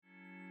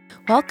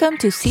Welcome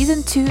to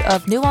Season 2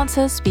 of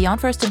Nuances Beyond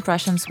First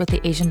Impressions with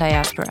the Asian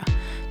Diaspora.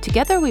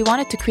 Together, we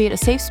wanted to create a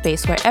safe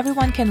space where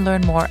everyone can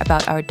learn more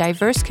about our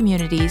diverse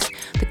communities,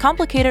 the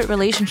complicated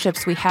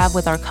relationships we have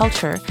with our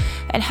culture,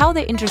 and how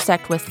they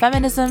intersect with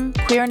feminism,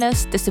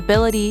 queerness,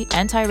 disability,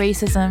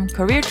 anti-racism,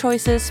 career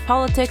choices,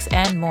 politics,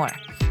 and more.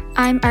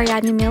 I'm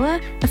Ariadne Mila,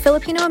 a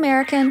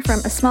Filipino-American from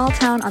a small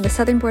town on the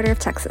southern border of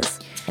Texas.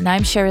 And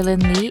I'm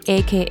Sherilyn Lee,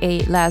 aka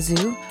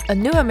Lazu, a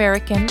new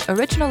American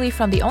originally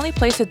from the only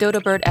place a dodo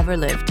bird ever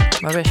lived,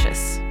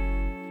 Mauritius.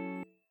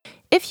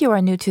 If you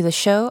are new to the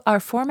show, our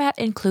format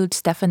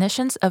includes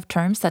definitions of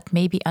terms that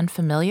may be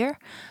unfamiliar,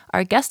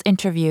 our guest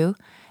interview,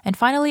 and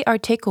finally our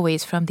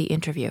takeaways from the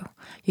interview.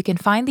 You can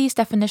find these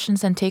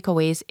definitions and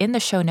takeaways in the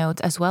show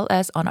notes as well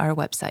as on our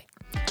website.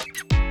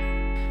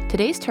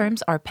 Today's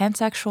terms are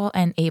pansexual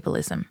and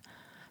ableism.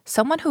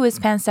 Someone who is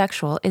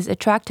pansexual is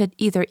attracted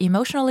either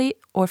emotionally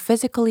or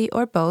physically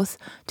or both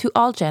to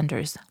all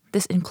genders.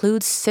 This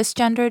includes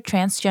cisgender,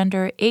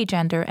 transgender,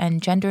 agender,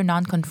 and gender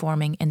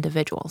nonconforming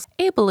individuals.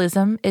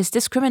 Ableism is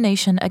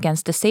discrimination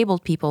against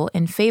disabled people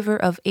in favor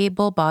of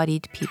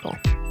able-bodied people.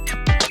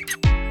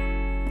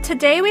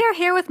 Today we are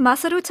here with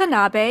Masaru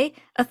Tanabe,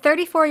 a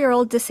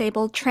 34-year-old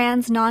disabled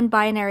trans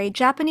non-binary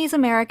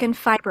Japanese-American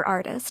fiber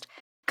artist.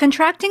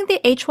 Contracting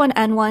the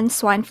H1N1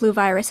 swine flu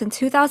virus in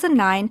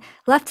 2009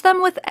 left them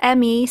with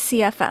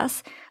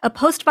ME/CFS, a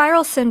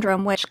post-viral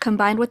syndrome which,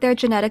 combined with their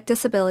genetic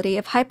disability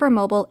of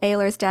hypermobile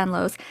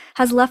Ehlers-Danlos,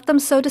 has left them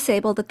so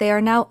disabled that they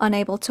are now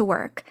unable to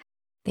work.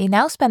 They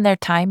now spend their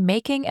time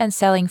making and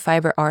selling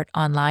fiber art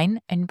online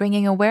and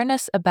bringing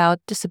awareness about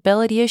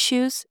disability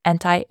issues,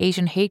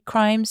 anti-Asian hate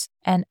crimes,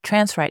 and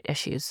trans rights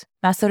issues.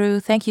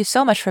 Masaru, thank you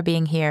so much for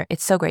being here.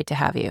 It's so great to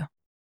have you.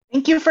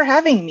 Thank you for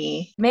having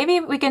me. Maybe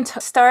we can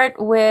start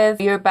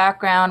with your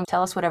background.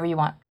 Tell us whatever you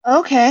want.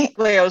 Okay.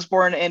 I was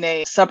born in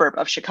a suburb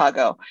of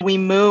Chicago. We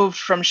moved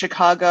from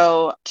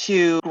Chicago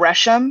to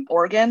Gresham,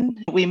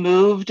 Oregon. We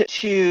moved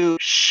to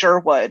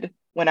Sherwood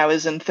when I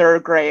was in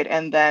third grade,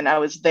 and then I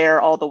was there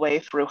all the way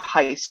through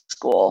high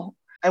school.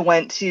 I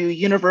went to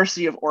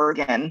University of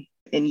Oregon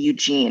in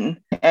Eugene,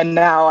 and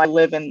now I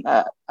live in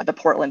the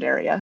Portland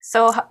area.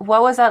 So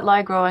what was that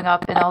like growing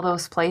up in all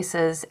those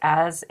places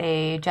as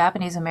a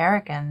Japanese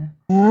American?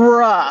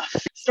 Rough.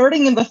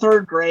 Starting in the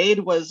third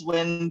grade was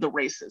when the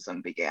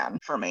racism began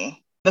for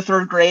me. The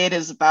third grade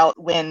is about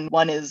when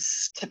one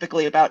is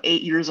typically about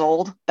 8 years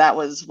old. That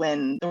was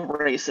when the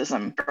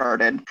racism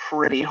started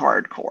pretty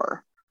hardcore.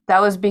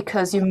 That was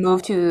because you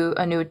moved to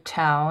a new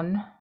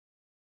town?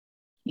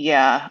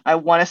 Yeah, I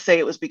want to say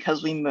it was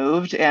because we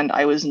moved and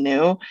I was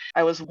new.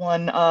 I was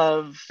one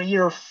of 3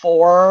 or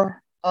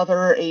 4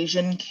 other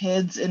Asian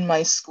kids in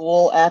my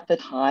school at the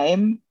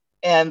time.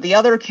 And the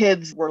other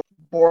kids were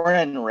born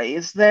and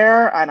raised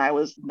there, and I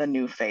was the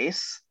new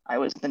face. I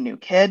was the new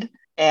kid.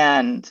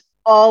 And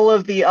all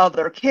of the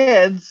other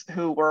kids,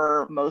 who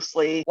were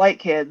mostly white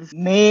kids,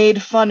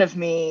 made fun of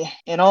me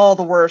in all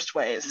the worst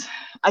ways.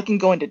 I can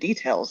go into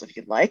details if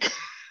you'd like.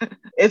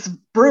 It's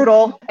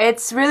brutal.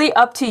 It's really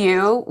up to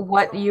you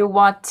what you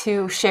want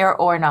to share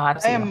or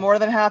not. I am more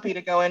than happy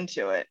to go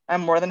into it.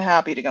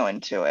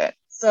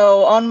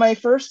 So on my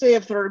first day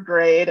of third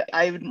grade,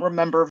 I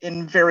remember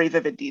in very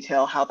vivid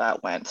detail how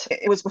that went.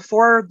 It was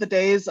before the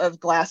days of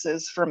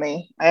glasses for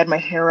me. I had my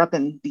hair up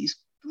in these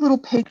little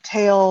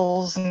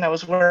pigtails, and I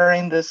was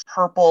wearing this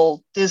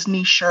purple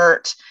Disney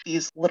shirt,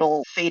 these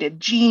little faded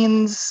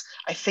jeans.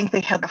 I think they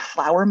had a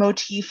flower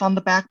motif on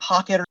the back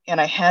pocket, and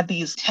I had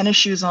these tennis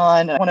shoes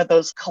on, one of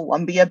those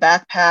Columbia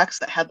backpacks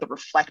that had the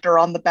reflector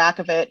on the back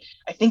of it.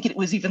 I think it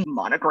was even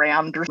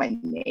monogrammed or my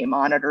name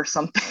on it or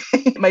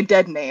something. My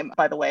dead name,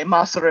 by the way.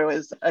 Masaru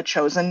is a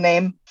chosen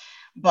name,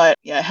 but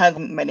yeah, it had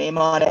my name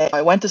on it.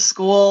 I went to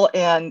school,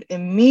 and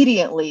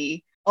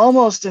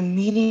almost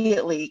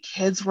immediately,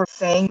 kids were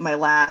saying my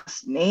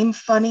last name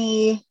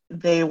funny.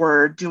 They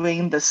were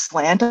doing the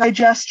slant eye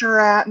gesture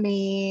at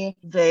me.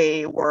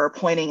 They were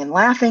pointing and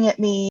laughing at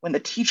me. When the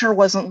teacher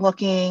wasn't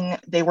looking,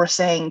 they were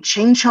saying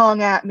ching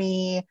chong at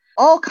me.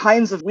 All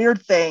kinds of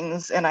weird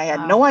things, and I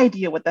had no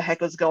idea what the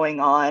heck was going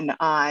on.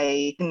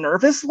 I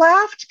nervous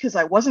laughed because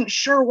I wasn't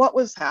sure what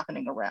was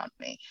happening around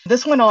me.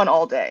 This went on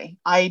all day.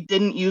 I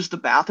didn't use the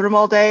bathroom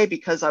all day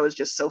because I was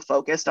just so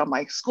focused on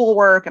my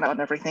schoolwork and on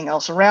everything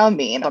else around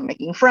me and on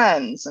making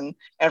friends and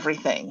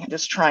everything,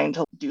 just trying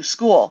to do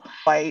school.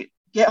 I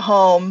get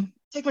home,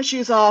 take my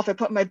shoes off, I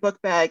put my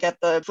book bag at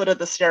the foot of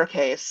the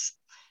staircase,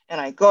 and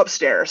I go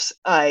upstairs.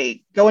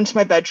 I go into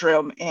my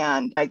bedroom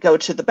and I go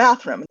to the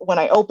bathroom. When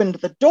I opened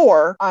the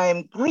door,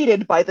 I'm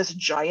greeted by this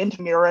giant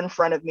mirror in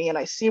front of me, and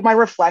I see my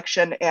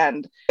reflection,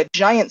 and a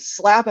giant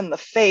slap in the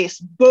face,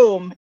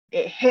 boom,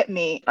 it hit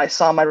me. I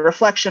saw my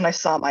reflection, I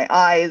saw my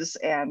eyes,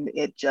 and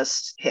it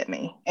just hit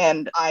me.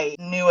 And I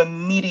knew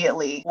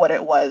immediately what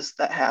it was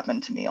that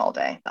happened to me all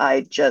day.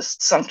 I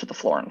just sunk to the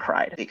floor and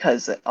cried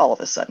because all of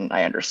a sudden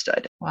I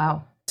understood.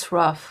 Wow, it's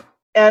rough.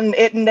 And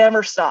it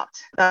never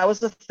stopped. That was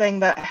the thing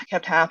that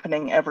kept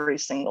happening every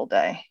single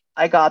day.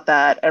 I got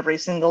that every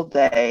single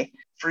day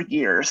for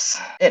years.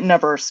 It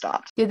never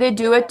stopped. Did they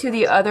do it to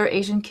the other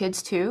Asian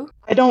kids too?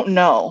 I don't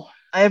know.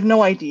 I have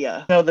no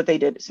idea. I know that they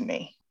did it to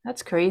me.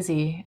 That's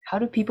crazy. How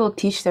do people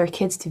teach their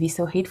kids to be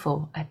so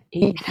hateful at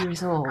 8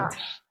 years old?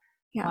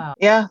 Yeah. Wow.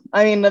 Yeah,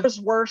 I mean, there's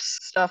worse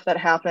stuff that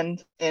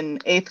happened in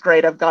 8th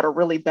grade. I've got a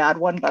really bad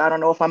one, but I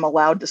don't know if I'm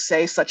allowed to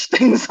say such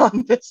things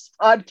on this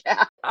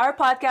podcast. Our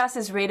podcast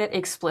is rated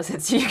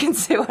explicit, so you can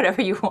say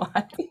whatever you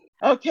want.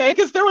 Okay,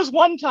 because there was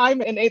one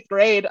time in 8th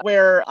grade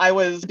where I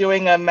was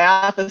doing a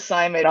math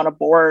assignment on a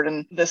board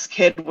and this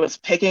kid was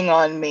picking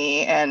on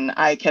me and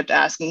I kept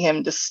asking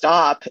him to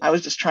stop. I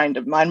was just trying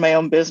to mind my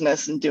own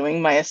business and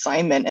doing my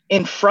assignment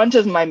in front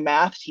of my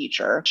math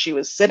teacher. She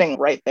was sitting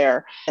right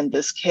there and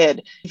this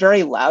kid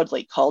very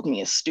loudly called me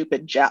a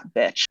stupid Jap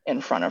bitch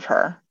in front of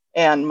her.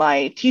 And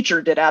my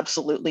teacher did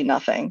absolutely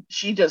nothing.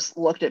 She just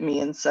looked at me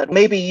and said,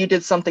 maybe you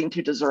did something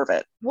to deserve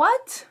it.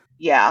 What?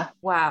 Yeah.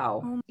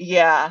 Wow.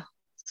 Yeah.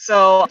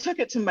 So I took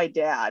it to my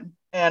dad,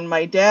 and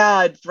my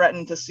dad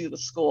threatened to sue the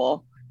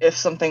school if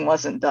something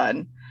wasn't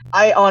done.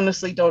 I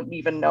honestly don't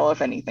even know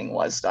if anything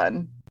was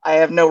done. I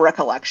have no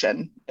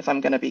recollection, if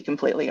I'm going to be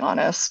completely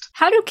honest.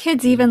 How do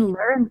kids even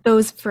learn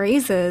those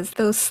phrases,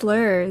 those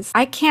slurs?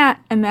 I can't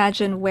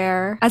imagine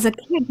where, as a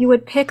kid, you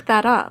would pick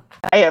that up.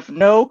 I have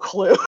no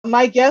clue.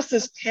 My guess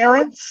is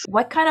parents.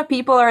 What kind of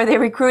people are they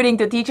recruiting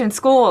to teach in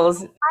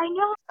schools? I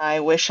know. I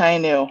wish I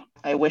knew.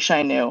 I wish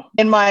I knew.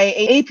 In my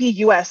AP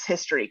US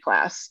history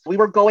class, we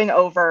were going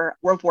over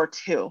World War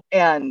II,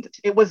 and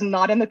it was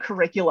not in the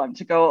curriculum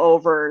to go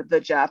over the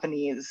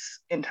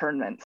Japanese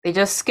internment. They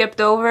just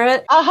skipped over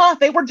it?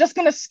 They were just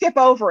going to skip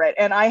over it.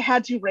 And I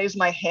had to raise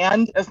my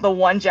hand as the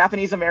one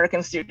Japanese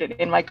American student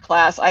in my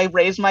class. I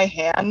raised my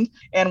hand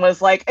and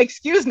was like,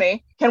 excuse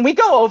me, can we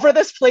go over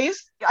this,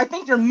 please? I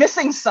think you're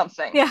missing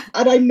something. Yeah.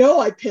 And I know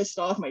I pissed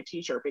off my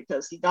teacher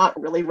because he got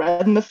really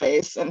red in the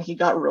face and he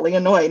got really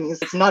annoyed. And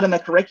he's, it's not in the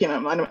curriculum.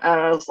 And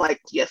I was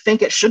like, do you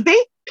think it should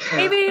be?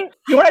 Maybe.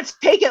 You want to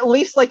take at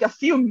least like a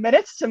few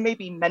minutes to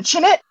maybe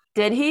mention it?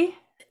 Did he?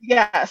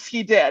 Yes,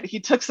 he did. He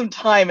took some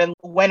time and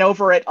went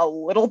over it a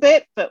little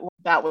bit, but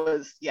that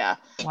was, yeah.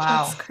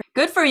 Wow.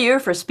 Good for you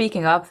for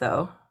speaking up,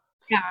 though.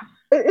 Yeah.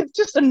 It's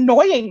just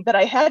annoying that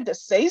I had to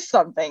say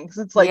something. 'Cause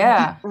it's like,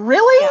 Yeah.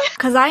 really?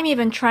 Because I'm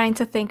even trying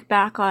to think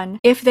back on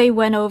if they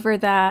went over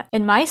that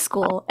in my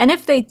school. And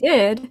if they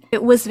did,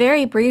 it was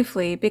very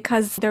briefly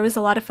because there was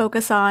a lot of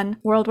focus on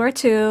World War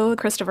II,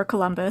 Christopher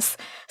Columbus.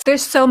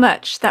 There's so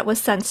much that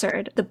was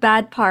censored. The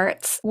bad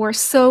parts were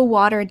so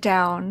watered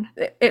down.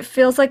 It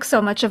feels like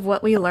so much of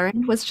what we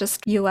learned was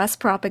just US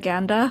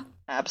propaganda.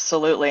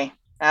 Absolutely.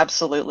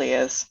 Absolutely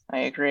is. I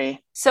agree.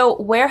 So,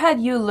 where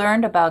had you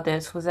learned about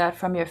this? Was that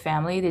from your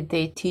family? Did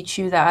they teach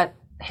you that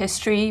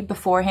history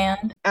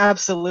beforehand?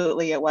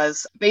 Absolutely, it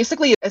was.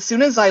 Basically, as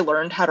soon as I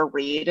learned how to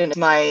read and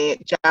my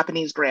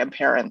Japanese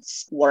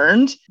grandparents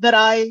learned that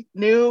I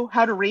knew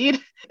how to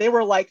read, they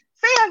were like,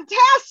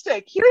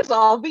 fantastic, here's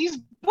all these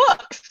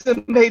books.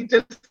 And they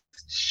just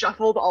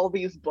shuffled all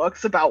these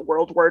books about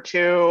World War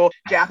II,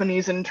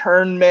 Japanese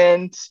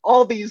internment,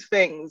 all these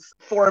things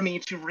for me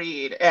to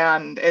read.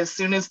 And as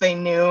soon as they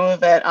knew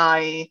that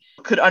I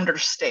could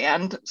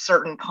understand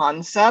certain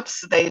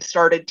concepts, they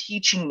started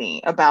teaching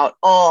me about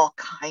all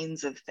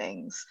kinds of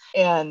things.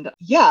 And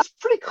yeah, it's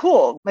pretty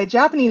cool. My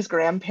Japanese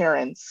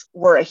grandparents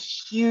were a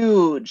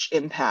huge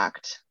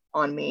impact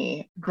on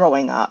me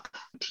growing up,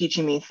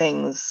 teaching me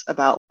things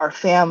about our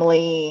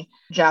family,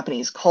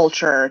 Japanese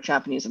culture,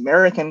 Japanese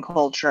American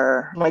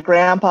culture. My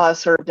grandpa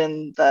served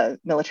in the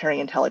military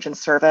intelligence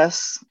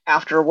service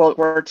after World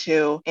War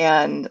II,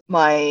 and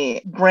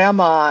my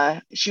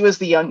grandma, she was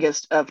the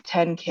youngest of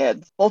 10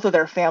 kids. Both of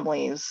their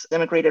families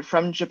immigrated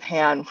from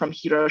Japan, from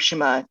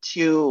Hiroshima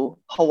to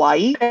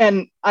Hawaii.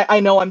 And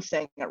I know I'm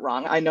saying it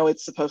wrong. I know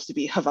it's supposed to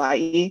be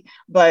Hawaii,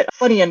 but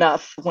funny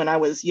enough, when I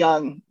was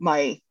young,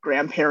 my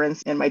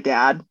grandparents and my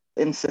dad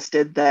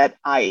insisted that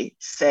I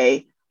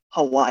say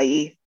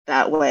Hawaii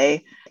that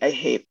way. I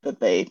hate that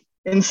they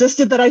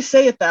insisted that I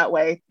say it that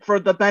way for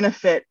the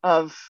benefit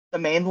of the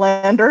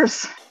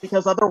mainlanders,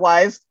 because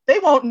otherwise they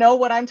won't know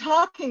what I'm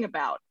talking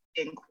about,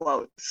 in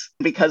quotes,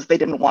 because they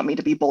didn't want me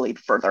to be bullied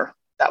further.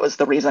 That was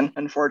the reason,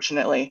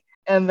 unfortunately.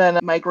 And then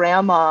my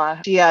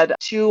grandma, she had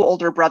two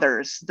older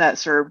brothers that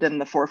served in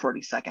the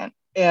 442nd,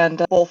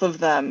 and both of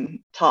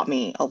them taught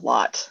me a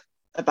lot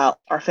about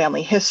our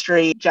family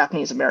history,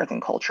 Japanese American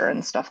culture,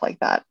 and stuff like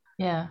that.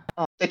 Yeah.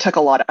 They took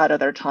a lot out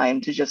of their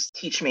time to just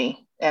teach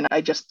me, and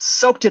I just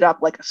soaked it up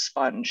like a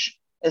sponge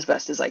as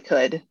best as I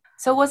could.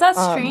 So was that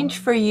strange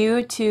for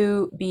you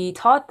to be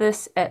taught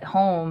this at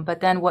home, but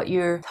then what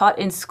you're taught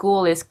in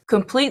school is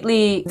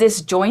completely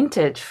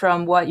disjointed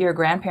from what your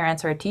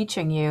grandparents are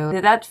teaching you?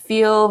 Did that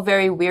feel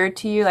very weird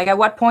to you? Like, at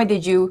what point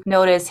did you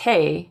notice,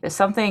 hey, there's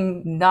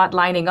something not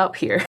lining up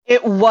here?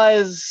 It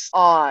was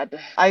odd.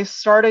 I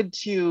started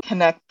to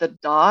connect the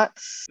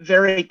dots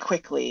very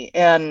quickly.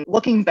 And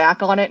looking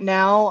back on it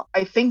now,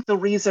 I think the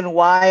reason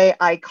why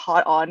I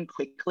caught on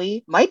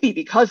quickly might be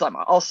because I'm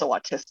also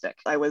autistic.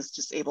 I was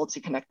just able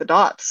to connect the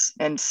dots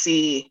and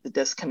see the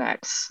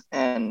disconnects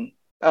and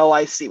Oh,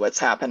 I see what's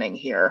happening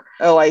here.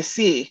 Oh, I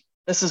see.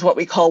 This is what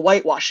we call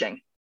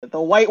whitewashing. The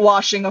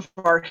whitewashing of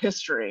our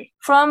history.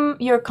 From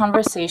your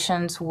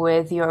conversations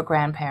with your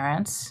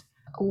grandparents,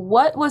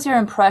 what was your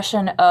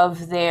impression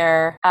of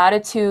their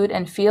attitude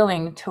and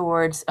feeling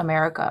towards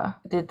America?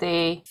 Did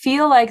they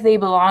feel like they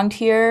belonged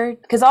here?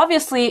 Because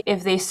obviously,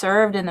 if they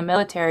served in the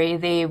military,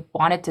 they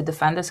wanted to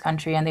defend this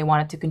country and they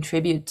wanted to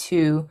contribute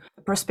to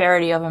the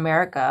prosperity of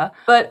America.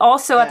 But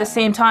also at the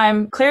same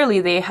time, clearly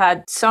they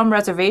had some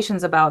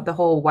reservations about the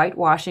whole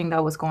whitewashing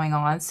that was going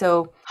on.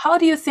 So how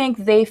do you think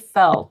they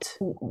felt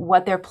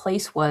what their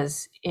place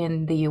was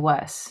in the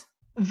US?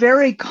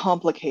 Very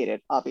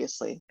complicated,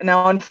 obviously.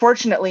 Now,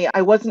 unfortunately,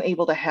 I wasn't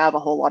able to have a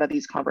whole lot of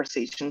these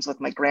conversations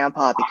with my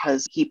grandpa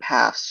because he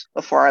passed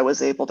before I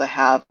was able to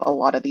have a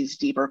lot of these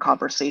deeper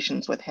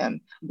conversations with him.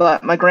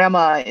 But my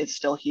grandma is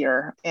still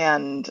here,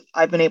 and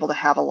I've been able to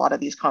have a lot of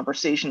these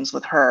conversations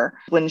with her.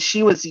 When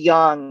she was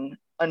young,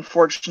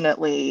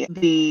 unfortunately,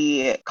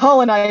 the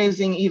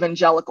colonizing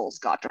evangelicals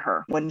got to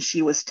her when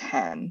she was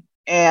 10.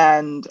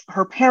 And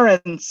her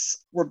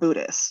parents were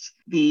Buddhist.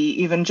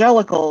 The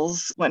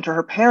evangelicals went to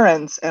her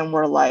parents and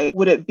were like,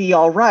 would it be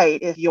all right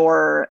if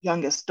your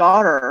youngest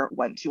daughter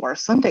went to our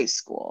Sunday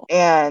school?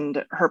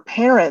 And her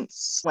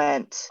parents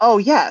went, oh,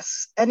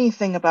 yes,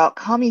 anything about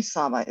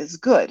Kami-sama is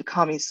good.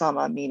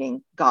 Kami-sama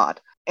meaning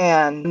God.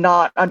 And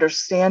not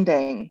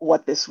understanding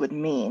what this would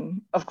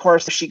mean. Of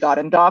course, she got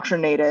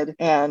indoctrinated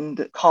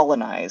and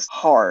colonized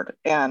hard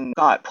and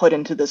got put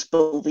into this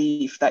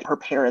belief that her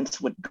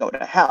parents would go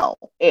to hell.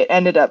 It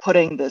ended up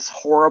putting this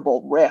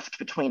horrible rift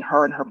between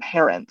her and her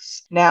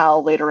parents. Now,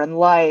 later in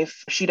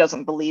life, she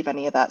doesn't believe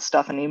any of that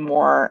stuff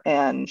anymore,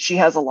 and she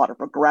has a lot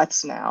of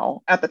regrets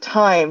now. At the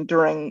time,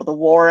 during the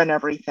war and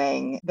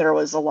everything, there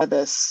was a lot of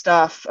this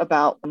stuff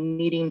about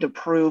needing to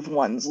prove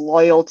one's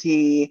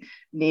loyalty,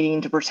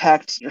 needing to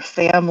protect your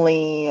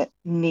family,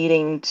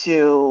 needing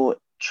to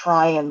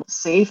try and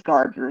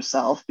safeguard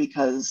yourself,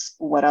 because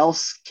what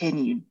else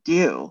can you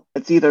do?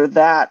 It's either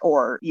that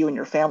or you and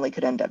your family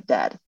could end up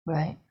dead.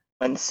 Right.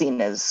 When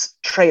seen as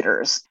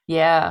traitors.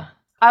 Yeah.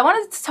 I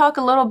wanted to talk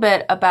a little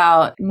bit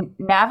about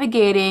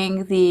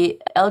navigating the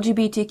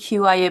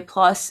LGBTQIA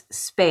plus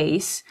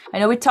space. I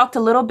know we talked a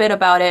little bit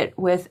about it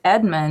with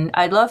Edmund.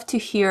 I'd love to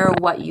hear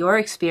what your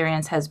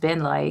experience has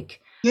been like.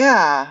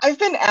 Yeah, I've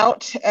been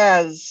out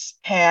as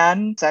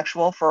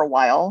pansexual for a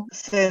while,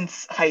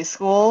 since high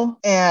school.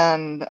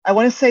 And I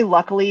want to say,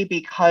 luckily,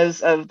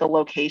 because of the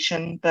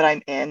location that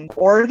I'm in,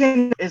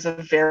 Oregon is a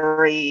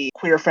very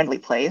queer-friendly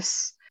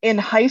place. In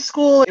high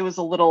school, it was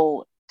a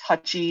little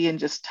touchy and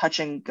just touch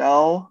and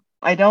go.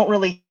 I don't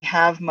really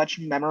have much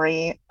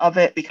memory of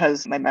it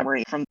because my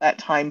memory from that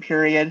time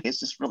period is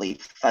just really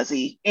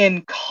fuzzy.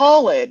 In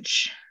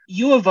college,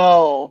 U of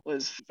O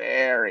was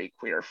very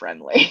queer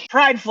friendly.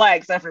 Pride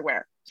flags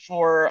everywhere.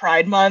 For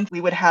Pride Month,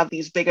 we would have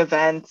these big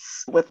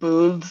events with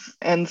booths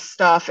and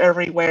stuff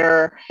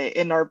everywhere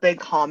in our big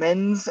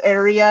commons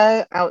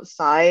area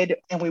outside.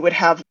 And we would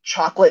have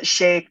chocolate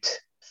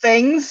shaped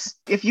things,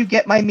 if you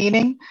get my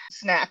meaning,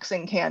 snacks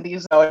and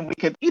candies, and we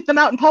could eat them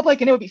out in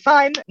public and it would be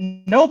fine.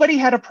 Nobody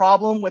had a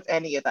problem with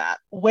any of that.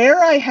 Where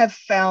I have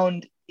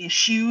found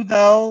issue,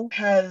 though,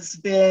 has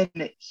been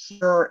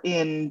here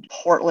in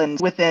Portland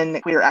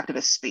within queer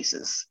activist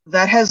spaces.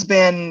 That has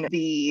been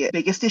the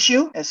biggest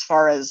issue as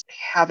far as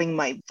having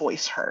my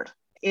voice heard.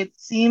 It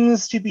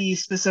seems to be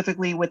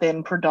specifically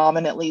within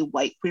predominantly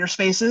white queer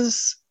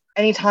spaces.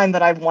 Anytime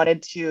that I've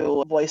wanted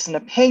to voice an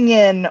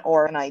opinion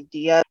or an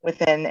idea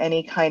within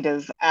any kind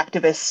of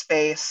activist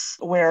space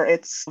where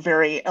it's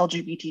very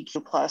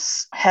LGBTQ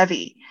plus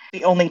heavy,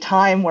 the only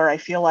time where I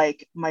feel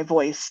like my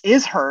voice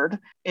is heard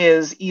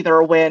is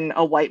either when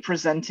a white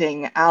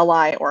presenting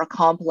ally or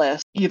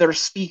accomplice either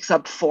speaks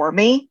up for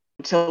me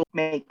to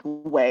make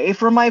way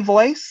for my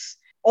voice,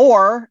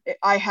 or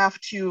I have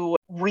to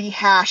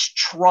rehash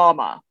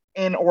trauma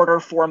in order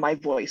for my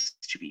voice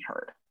to be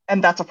heard.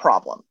 And that's a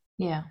problem.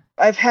 Yeah.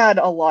 I've had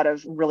a lot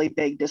of really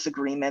big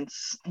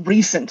disagreements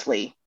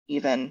recently,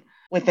 even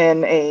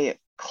within a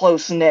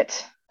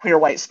close-knit queer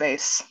white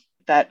space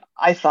that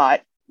I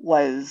thought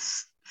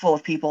was full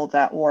of people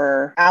that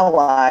were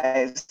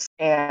allies,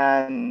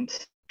 and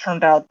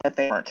turned out that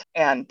they weren't.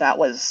 And that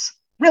was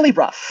really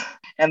rough.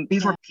 And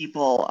these were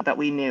people that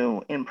we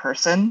knew in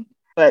person,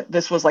 but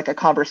this was like a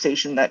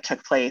conversation that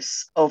took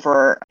place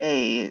over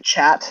a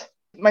chat.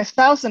 My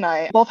spouse and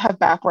I both have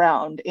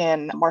background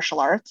in martial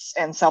arts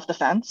and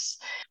self-defense.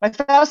 My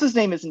spouse's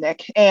name is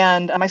Nick,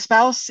 and my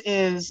spouse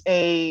is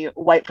a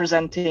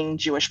white-presenting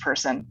Jewish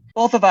person.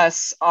 Both of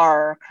us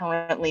are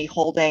currently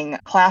holding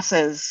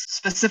classes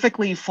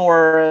specifically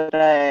for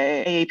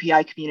the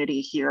AAPI community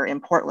here in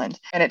Portland,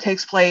 and it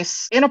takes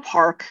place in a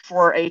park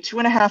for a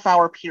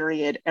 2.5-hour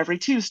period every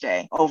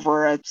Tuesday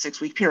over a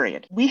 6-week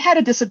period. We had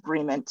a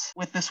disagreement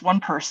with this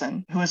one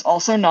person who is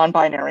also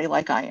non-binary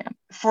like I am.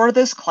 For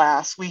this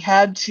class, we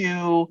had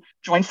to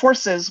join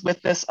forces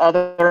with this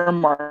other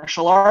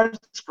martial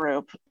arts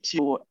group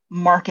to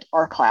market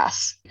our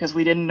class because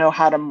we didn't know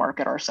how to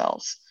market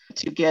ourselves,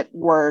 to get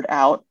word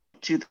out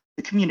to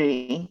the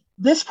community.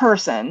 This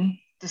person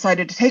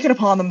decided to take it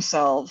upon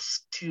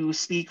themselves to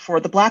speak for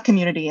the Black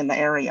community in the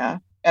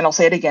area. And I'll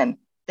say it again.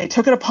 They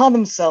took it upon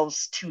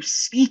themselves to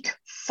speak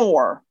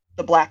for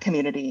the Black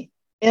community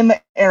in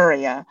the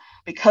area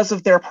because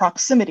of their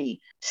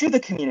proximity to the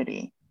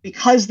community,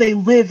 because they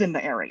live in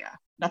the area,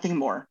 nothing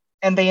more.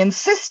 And they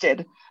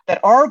insisted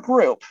that our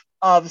group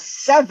of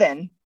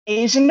 7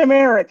 Asian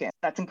Americans,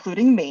 that's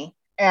including me,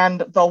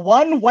 and the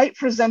one white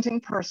presenting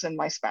person,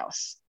 my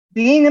spouse,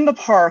 being in the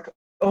park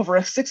over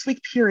a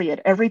 6-week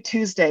period every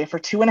Tuesday for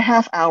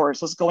 2.5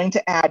 hours was going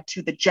to add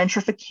to the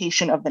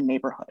gentrification of the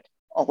neighborhood.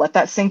 I'll let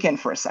that sink in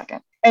for a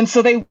second. And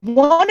so they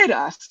wanted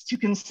us to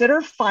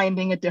consider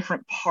finding a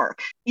different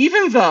park,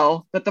 even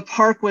though that the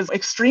park was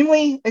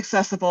extremely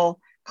accessible,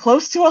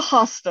 close to a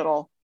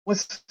hospital,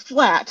 was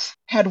flat,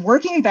 had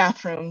working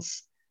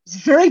bathrooms, was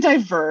very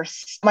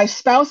diverse. My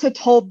spouse had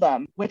told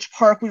them which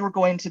park we were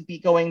going to be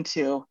going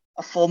to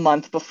a full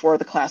month before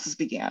the classes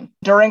began.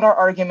 During our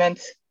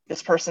argument,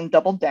 this person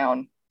doubled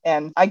down,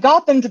 and I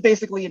got them to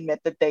basically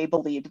admit that they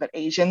believed that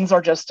Asians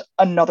are just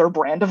another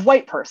brand of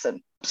white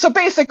person. So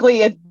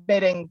basically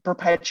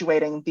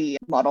perpetuating the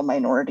model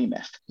minority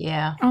myth.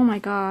 Yeah. Oh my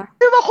God.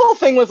 The whole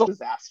thing was a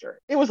disaster.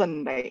 It was a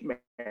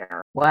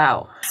nightmare.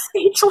 Wow.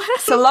 Speechless.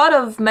 It's a lot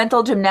of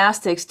mental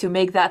gymnastics to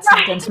make that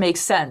sentence make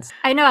sense.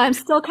 I know, I'm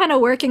still kind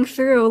of working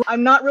through.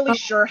 I'm not really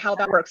sure how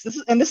that works. This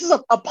is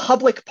a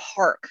public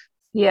park.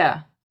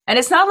 Yeah. And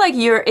it's not like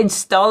you're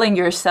installing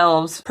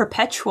yourselves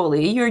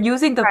perpetually. You're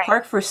using the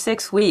park for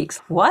 6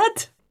 weeks.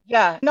 What?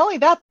 Yeah, not only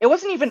that, it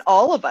wasn't even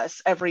all of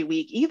us every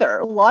week either.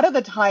 A lot of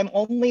the time,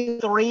 only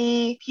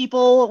 3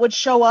 people would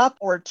show up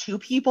or 2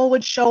 people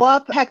would show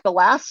up. Heck, the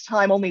last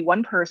time only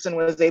 1 person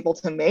was able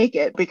to make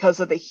it because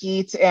of the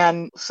heat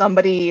and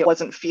somebody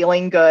wasn't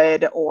feeling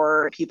good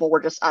or people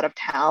were just out of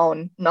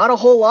town. Not a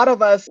whole lot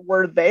of us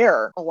were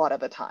there a lot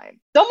of the time.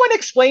 Someone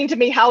explained to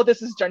me how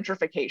this is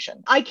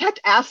gentrification. I kept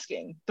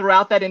asking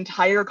throughout that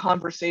entire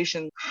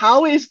conversation,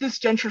 how is this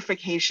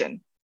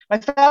gentrification? My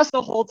spouse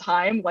the whole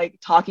time, like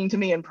talking to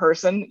me in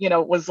person,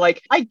 was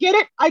like, I get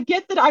it. I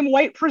get that I'm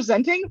white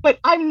presenting, but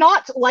I'm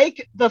not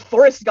like the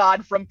forest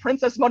god from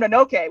Princess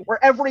Mononoke,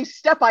 where every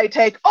step I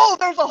take, oh,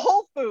 there's a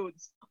Whole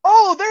Foods.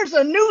 Oh, there's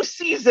a New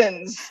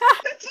Seasons.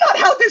 That's not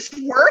how this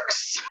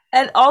works.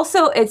 And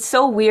also, it's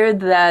so weird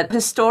that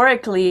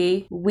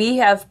historically we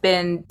have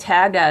been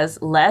tagged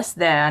as less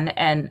than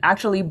and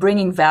actually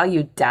bringing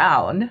value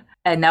down.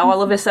 And now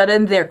all of a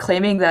sudden they're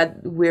claiming that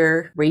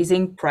we're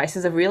raising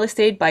prices of real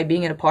estate by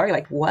being in a park.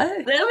 Like, what?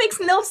 That makes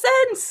no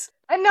sense.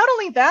 And not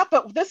only that,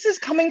 but this is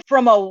coming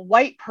from a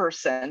white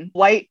person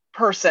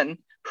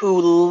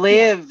who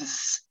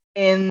lives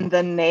in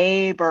the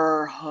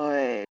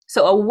neighborhood.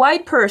 So a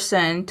white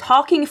person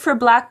talking for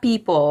Black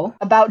people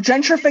about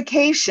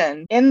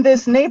gentrification in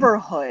this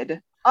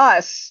neighborhood.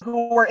 Us,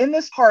 who were in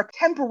this park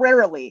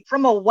temporarily,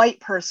 from a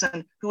white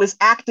person who is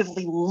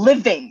actively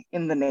living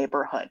in the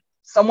neighborhood.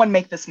 Someone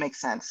make this make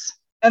sense.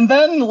 And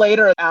then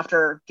later,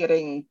 after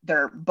getting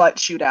their butt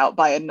chewed out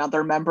by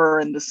another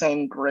member in the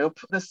same group,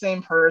 the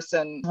same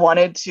person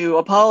wanted to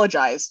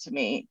apologize to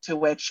me, to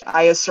which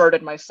I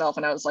asserted myself.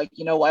 And I was like,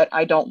 you know what?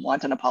 I don't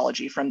want an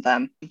apology from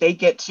them. They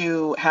get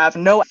to have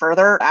no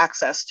further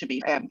access to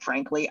me. And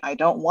frankly, I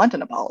don't want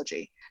an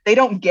apology. They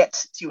don't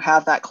get to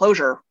have that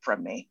closure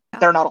from me.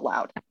 They're not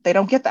allowed. They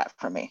don't get that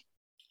from me.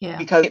 Yeah.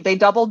 Because they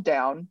doubled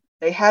down.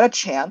 They had a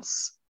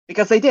chance.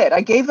 Because they did.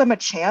 I gave them a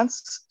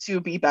chance to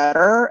be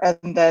better,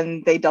 and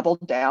then they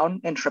doubled down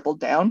and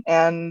tripled down,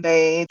 and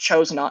they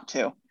chose not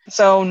to.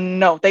 So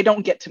no, they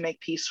don't get to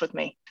make peace with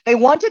me. They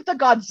wanted the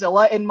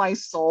Godzilla in my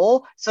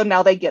soul, so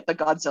now they get the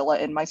Godzilla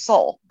in my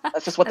soul.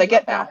 That's just what they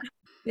get now.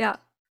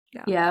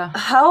 Yeah.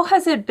 How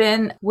has it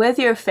been with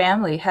your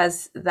family?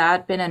 Has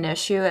that been an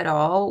issue at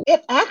all?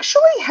 It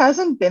actually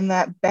hasn't been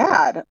that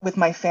bad with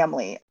my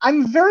family.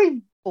 I'm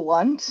very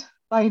blunt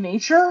by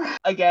nature.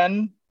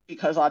 Again,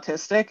 because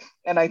autistic,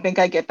 and I think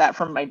I get that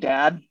from my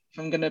dad, if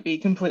I'm going to be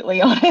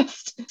completely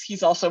honest.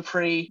 He's also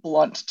pretty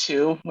blunt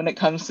too when it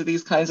comes to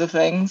these kinds of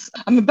things.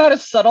 I'm about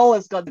as subtle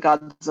as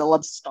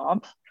Godzilla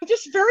stomp. I'm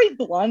just very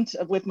blunt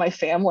with my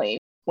family.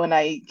 When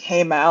I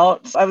came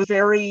out, I was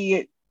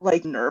very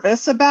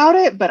nervous about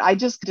it, but I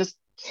just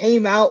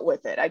came out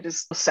with it. I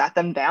just sat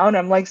them down.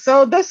 I'm like,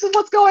 so this is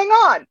what's going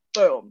on.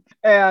 Boom.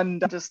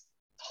 And just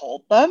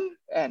told them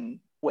and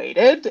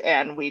waited,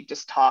 and we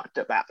just talked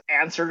about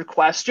answered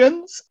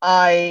questions.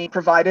 I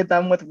provided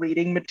them with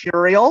reading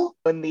material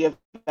in the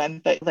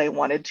event that they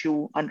wanted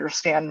to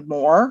understand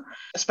more,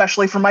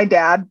 especially for my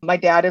dad. My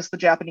dad is the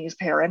Japanese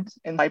parent,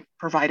 and I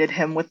provided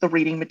him with the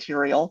reading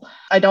material.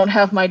 I don't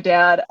have my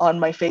dad on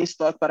my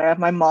Facebook, but I have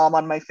my mom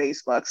on my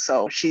Facebook,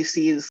 so she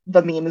sees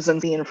the memes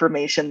and the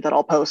information that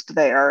I'll post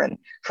there. And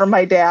for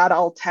my dad,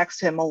 I'll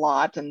text him a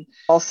lot, and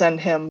I'll send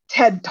him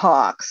TED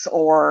Talks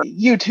or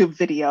YouTube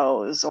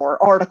videos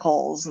or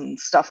articles and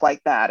stuff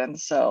like that. And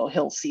so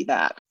he'll see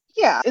that.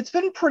 Yeah, it's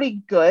been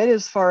pretty good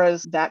as far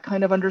as that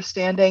kind of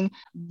understanding.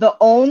 The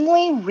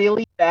only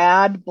really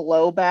bad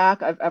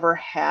blowback I've ever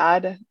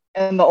had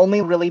And the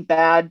only really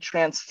bad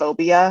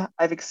transphobia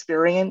I've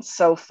experienced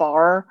so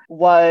far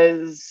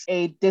was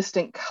a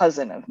distant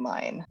cousin of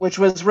mine, which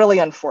was really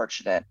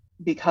unfortunate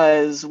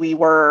because we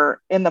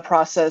were in the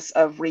process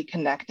of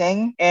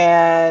reconnecting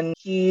and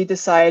he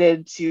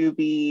decided to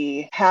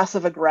be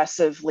passive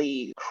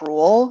aggressively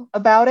cruel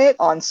about it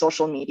on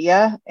social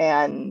media.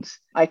 And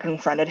I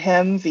confronted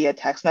him via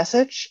text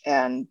message,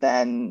 and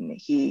then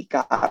he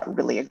got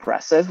really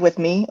aggressive with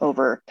me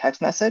over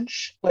text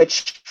message,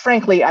 which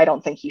frankly, I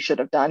don't think he should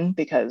have done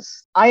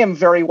because I am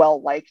very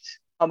well liked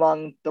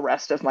among the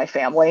rest of my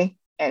family.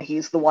 And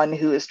he's the one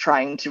who is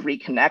trying to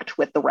reconnect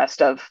with the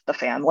rest of the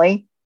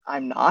family.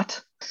 I'm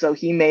not. So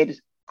he made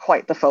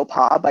quite the faux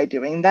pas by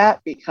doing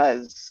that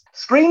because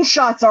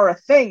screenshots are a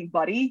thing,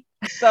 buddy.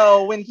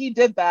 So when he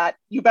did that,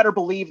 you better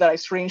believe that I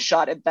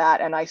screenshotted that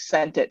and I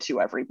sent it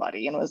to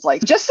everybody and was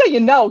like, just so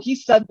you know, he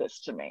said this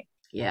to me.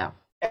 Yeah.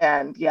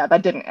 And yeah,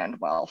 that didn't end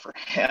well for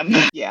him.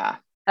 Yeah.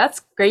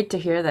 That's great to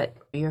hear that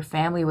your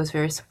family was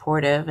very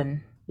supportive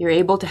and you're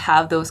able to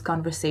have those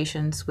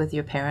conversations with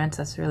your parents.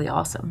 That's really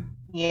awesome.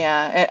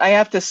 Yeah, I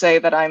have to say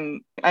that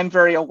I'm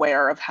very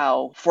aware of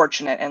how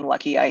fortunate and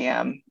lucky I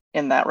am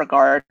in that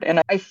regard.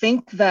 And I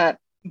think that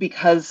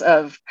because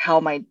of how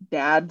my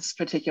dad's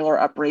particular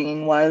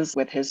upbringing was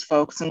with his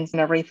folks and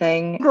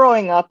everything,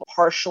 growing up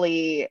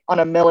partially on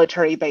a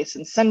military base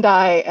in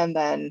Sendai and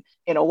then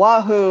in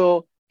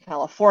Oahu,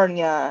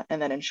 California,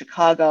 and then in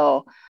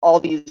Chicago, all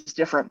these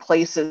different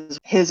places,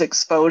 his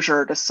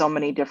exposure to so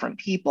many different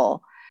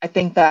people, I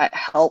think that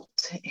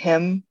helped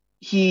him.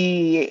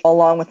 He,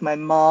 along with my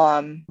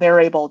mom, they're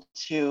able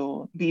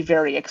to be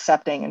very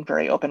accepting and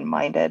very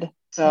open-minded.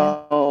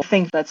 So I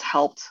think that's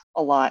helped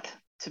a lot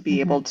to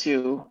be able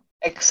to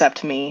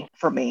accept me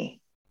for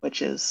me,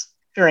 which is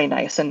very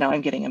nice. And now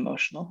I'm getting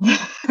emotional.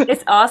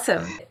 It's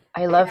awesome.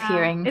 I love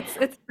hearing.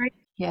 It's great.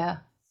 Yeah.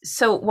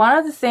 So one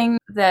of the things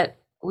that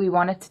we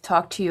wanted to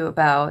talk to you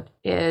about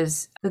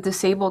is the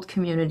disabled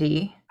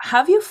community.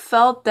 Have you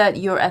felt that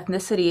your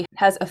ethnicity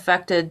has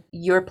affected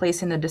your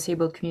place in the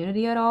disabled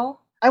community at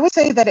all? I would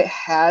say that it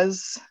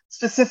has,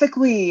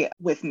 specifically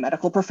with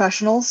medical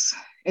professionals.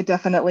 It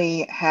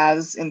definitely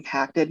has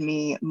impacted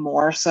me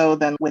more so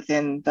than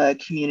within the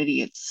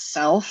community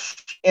itself,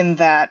 in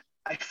that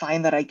I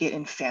find that I get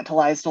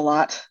infantilized a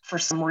lot for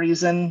some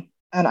reason.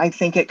 And I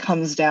think it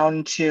comes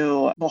down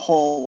to the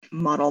whole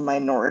model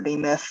minority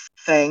myth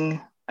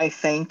thing. I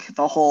think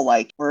the whole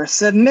like, we're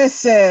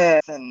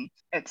submissive and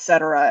et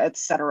cetera, et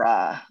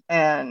cetera.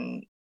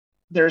 And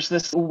there's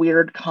this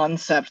weird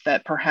concept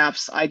that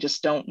perhaps I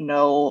just don't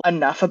know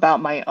enough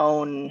about my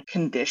own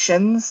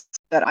conditions,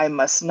 that I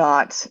must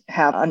not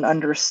have an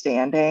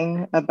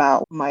understanding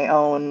about my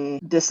own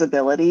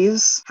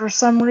disabilities for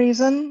some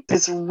reason.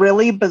 It's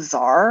really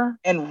bizarre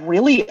and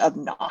really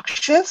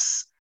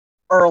obnoxious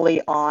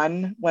early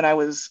on when I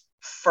was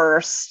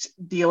first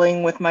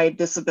dealing with my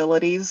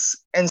disabilities,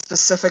 and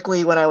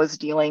specifically when I was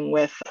dealing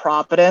with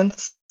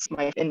Providence,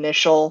 my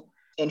initial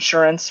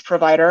insurance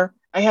provider.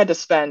 I had to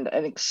spend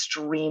an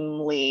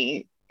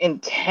extremely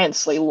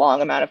intensely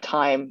long amount of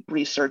time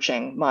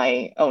researching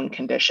my own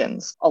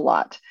conditions a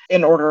lot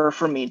in order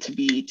for me to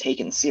be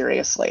taken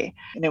seriously.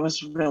 And it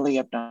was really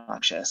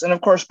obnoxious. And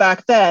of course,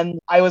 back then,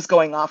 I was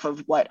going off of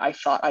what I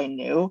thought I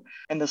knew.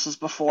 And this was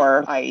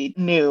before I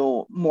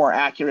knew more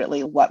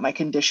accurately what my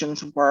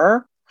conditions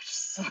were, which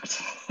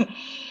sucked.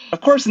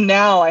 Of course,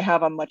 now I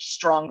have a much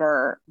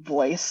stronger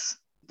voice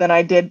than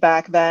I did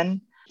back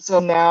then. So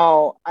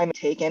now I'm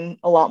taken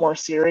a lot more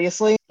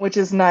seriously, which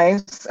is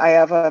nice. I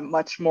have a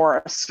much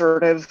more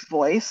assertive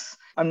voice.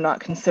 I'm not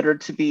considered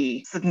to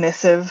be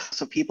submissive,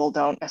 so people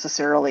don't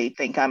necessarily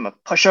think I'm a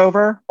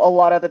pushover. A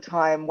lot of the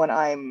time when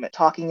I'm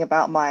talking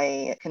about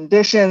my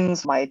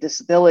conditions, my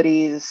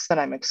disabilities, and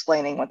I'm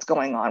explaining what's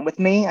going on with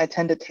me, I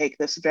tend to take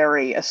this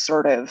very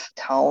assertive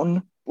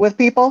tone with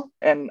people.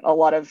 And a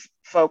lot of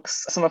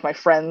folks, some of my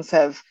friends,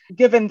 have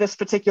given this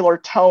particular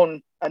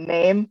tone a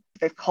name.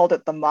 They've called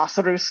it the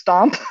Masaru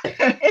stomp.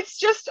 It's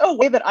just a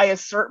way that I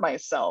assert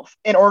myself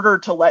in order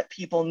to let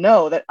people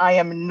know that I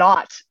am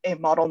not a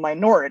model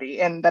minority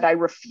and that I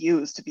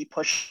refuse to be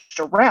pushed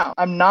around.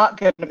 I'm not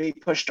going to be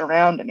pushed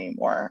around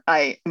anymore.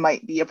 I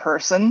might be a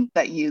person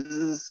that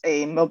uses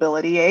a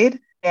mobility aid,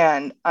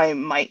 and I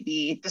might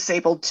be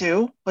disabled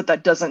too, but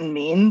that doesn't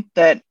mean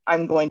that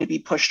I'm going to be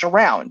pushed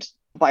around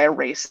by a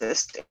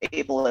racist,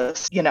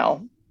 ableist,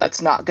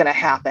 that's not going to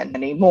happen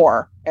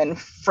anymore. And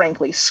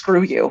frankly,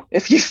 screw you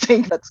if you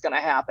think that's going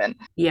to happen.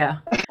 Yeah.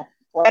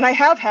 And I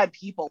have had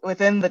people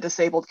within the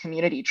disabled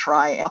community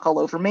try and walk all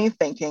over me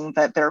thinking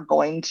that they're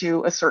going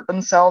to assert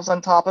themselves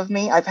on top of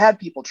me. I've had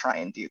people try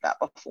and do that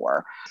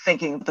before,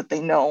 thinking that they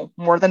know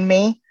more than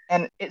me.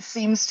 And it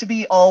seems to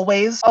be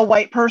always a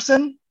white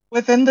person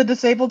within the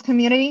disabled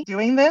community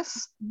doing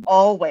this.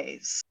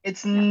 Always.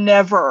 It's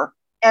never,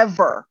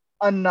 ever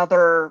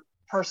another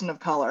person of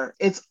color.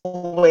 It's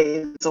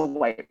always a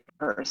white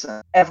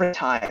person every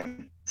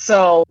time.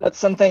 So that's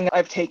something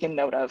I've taken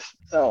note of.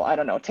 So I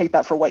don't know, take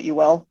that for what you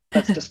will.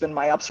 That's just been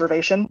my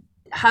observation.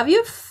 Have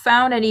you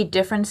found any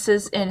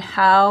differences in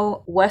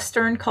how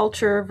Western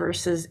culture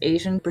versus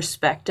Asian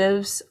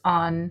perspectives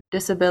on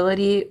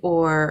disability,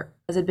 or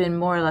has it been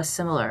more or less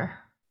similar?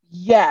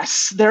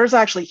 Yes, there's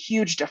actually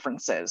huge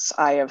differences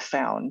I have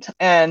found.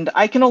 And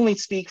I can only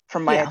speak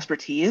from my Yeah.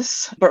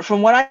 expertise, but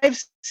from what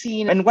I've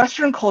seen in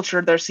Western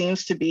culture, there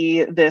seems to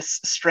be this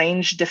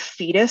strange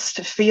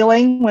defeatist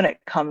feeling when it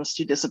comes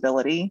to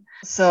disability.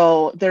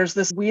 So there's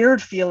this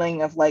weird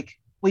feeling of like,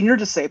 when you're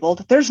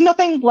disabled, there's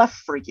nothing left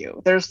for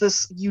you. There's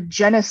this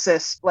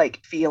eugenicist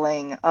like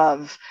feeling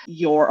of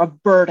you're a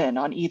burden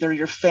on either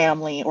your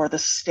family or the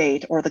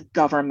state or the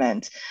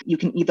government. You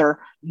can either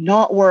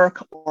not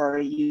work or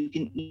you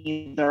can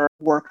either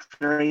work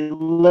very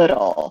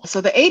little.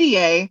 So the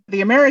ADA,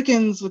 the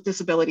Americans with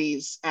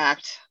Disabilities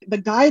Act, the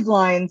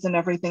guidelines and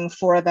everything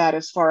for that,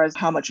 as far as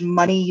how much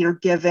money you're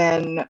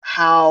given,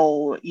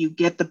 how you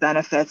get the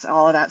benefits,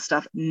 all of that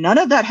stuff, none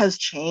of that has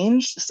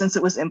changed since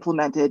it was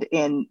implemented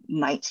in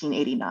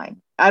 1989.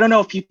 I don't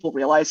know if people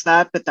realize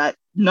that, but that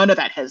none of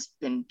that has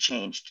been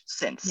changed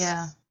since.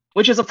 Yeah.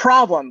 Which is a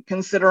problem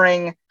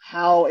considering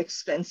how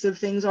expensive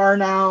things are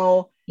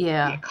now,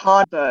 Yeah.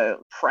 the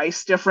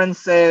price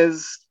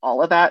differences,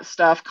 all of that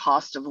stuff,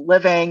 cost of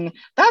living.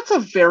 That's a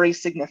very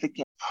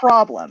significant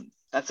problem.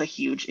 That's a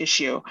huge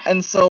issue.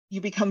 And so you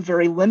become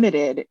very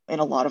limited in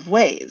a lot of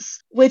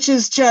ways, which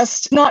is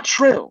just not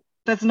true.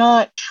 That's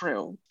not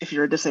true if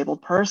you're a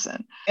disabled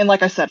person. And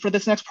like I said, for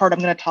this next part, I'm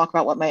going to talk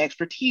about what my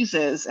expertise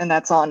is, and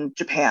that's on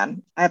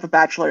Japan. I have a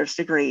bachelor's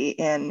degree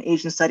in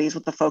Asian studies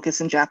with a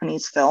focus in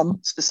Japanese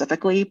film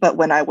specifically. But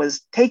when I was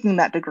taking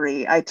that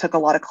degree, I took a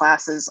lot of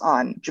classes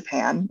on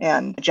Japan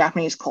and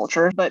Japanese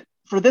culture. But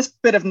for this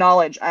bit of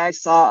knowledge, I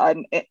saw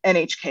an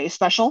NHK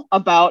special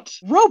about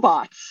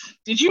robots.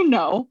 Did you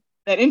know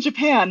that in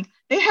Japan,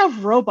 they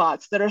have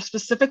robots that are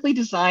specifically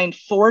designed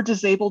for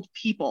disabled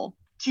people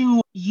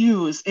to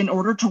use in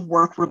order to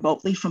work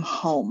remotely from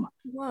home?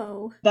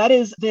 Whoa. That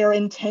is their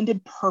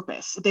intended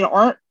purpose. They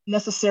aren't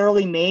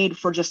necessarily made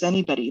for just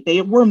anybody.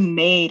 They were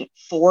made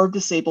for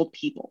disabled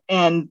people,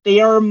 and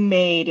they are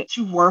made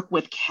to work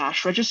with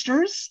cash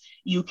registers.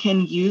 You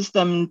can use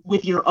them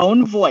with your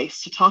own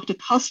voice to talk to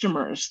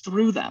customers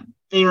through them.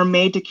 They are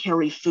made to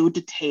carry food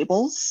to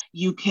tables.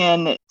 You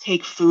can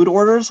take food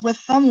orders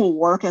with them, will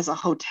work as a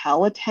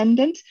hotel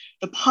attendant.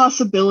 The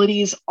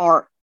possibilities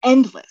are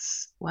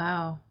endless.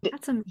 Wow.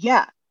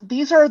 Yeah,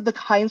 these are the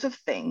kinds of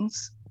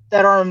things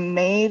that are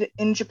made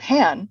in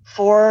Japan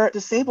for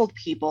disabled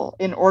people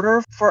in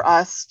order for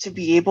us to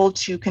be able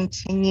to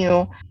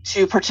continue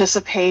to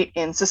participate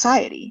in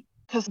society.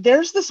 Because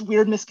there's this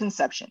weird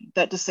misconception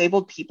that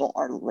disabled people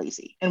are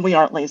lazy, and we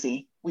aren't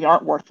lazy. We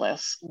aren't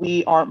worthless.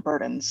 We aren't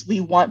burdens. We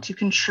want to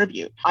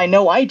contribute. I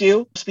know I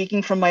do.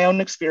 Speaking from my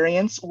own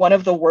experience, one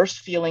of the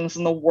worst feelings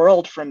in the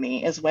world for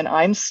me is when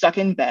I'm stuck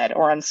in bed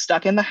or I'm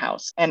stuck in the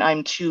house and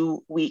I'm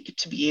too weak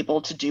to be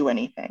able to do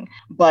anything.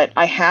 But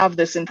I have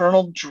this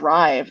internal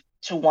drive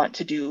to want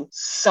to do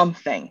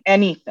something,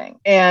 anything.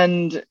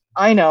 And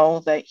I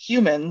know that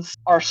humans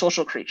are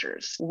social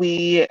creatures.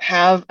 We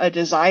have a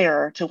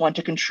desire to want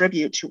to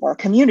contribute to our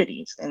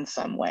communities in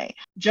some way.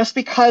 Just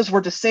because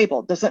we're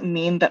disabled doesn't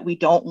mean that we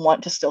don't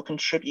want to still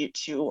contribute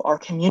to our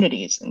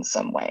communities in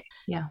some way.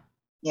 Yeah.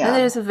 And Yeah.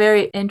 there's a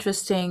very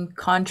interesting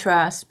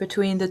contrast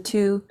between the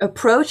two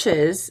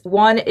approaches.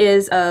 One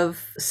is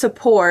of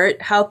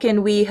support. How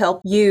can we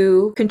help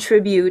you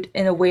contribute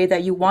in a way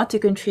that you want to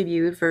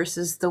contribute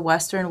versus the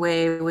Western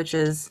way, which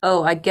is,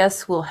 oh, I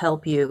guess we'll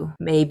help you,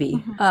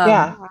 maybe.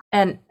 Yeah.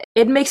 And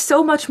it makes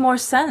so much more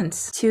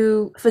sense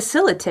to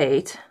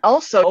facilitate.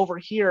 Also, over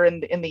here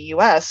in the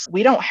US,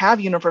 we don't have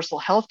universal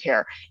health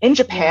care. In Yeah.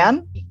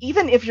 Japan,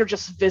 even if you're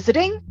just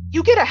visiting,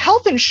 you get a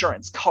health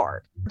insurance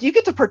card. You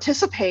get to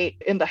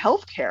participate in the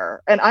healthcare.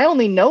 And I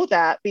only know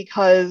that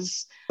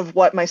because of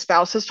what my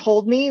spouse has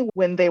told me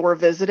when they were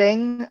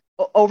visiting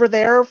over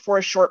there for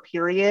a short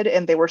period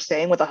and they were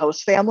staying with a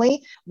host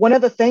family. One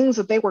of the things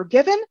that they were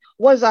given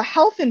was a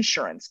health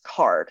insurance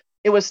card.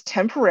 It was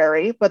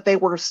temporary, but they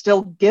were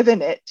still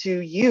given it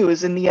to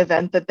use in the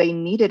event that they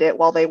needed it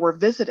while they were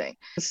visiting.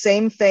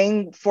 Same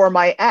thing for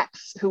my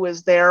ex, who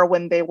was there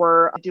when they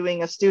were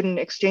doing a student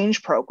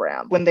exchange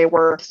program. When they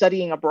were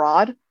studying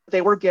abroad,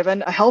 they were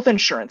given a health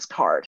insurance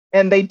card,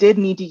 and they did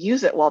need to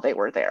use it while they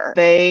were there.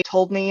 They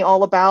told me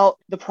all about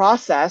the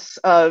process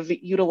of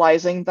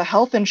utilizing the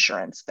health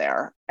insurance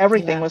there.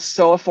 Everything Yeah. was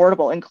so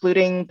affordable,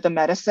 including the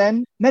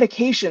medicine.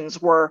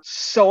 Medications were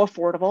so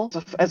affordable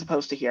as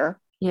opposed to here.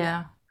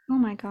 Yeah. Oh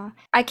my God.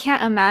 I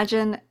can't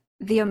imagine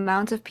the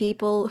amount of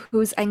people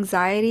whose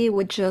anxiety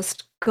would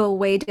just go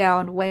way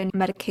down when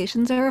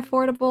medications are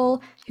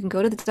affordable. You can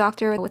go to the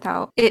doctor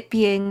without it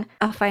being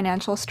a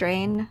financial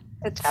strain.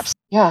 It's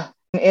Yeah,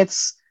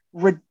 it's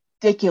ridiculous.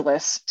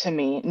 ridiculous to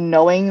me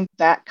knowing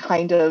that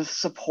kind of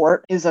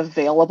support is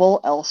available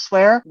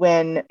elsewhere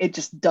when it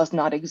just does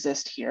not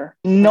exist here.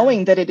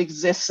 Knowing that it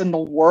exists in the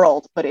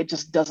world, but it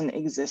just doesn't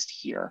exist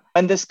here.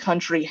 And this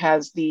country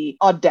has the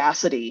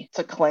audacity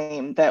to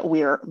claim that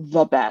we're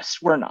the best.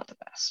 We're not the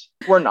best.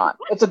 We're not.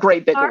 It's a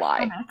great big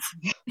lie.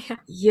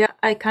 Yeah,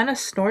 I kind of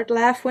snort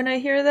laugh when I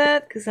hear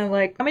that because I'm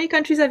like, how many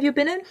countries have you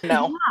been in?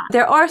 No.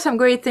 There are some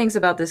great things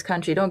about this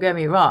country, don't get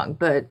me wrong,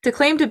 but to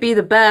claim to be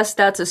the best,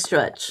 that's a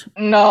stretch.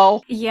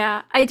 No.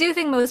 Yeah, I do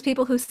think most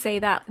people who say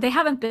that, they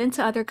haven't been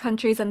to other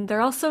countries and they're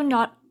also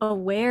not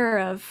aware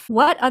of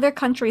what other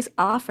countries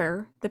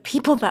offer the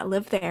people that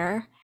live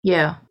there.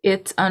 Yeah,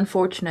 it's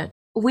unfortunate.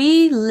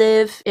 We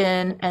live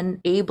in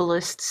an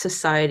ableist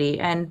society,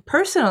 and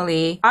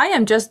personally, I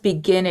am just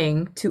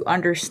beginning to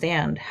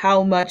understand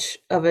how much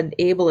of an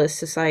ableist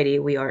society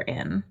we are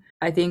in.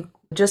 I think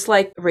just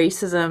like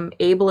racism,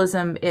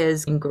 ableism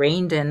is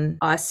ingrained in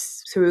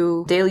us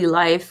through daily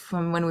life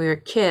from when we were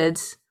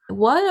kids.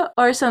 What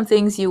are some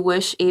things you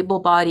wish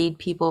able-bodied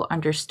people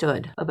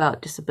understood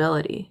about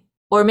disability?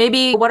 Or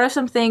maybe what are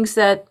some things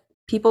that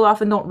people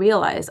often don't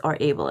realize are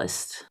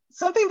ableist?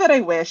 Something that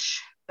I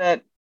wish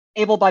that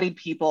able-bodied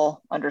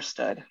people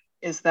understood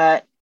is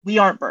that we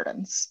aren't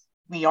burdens.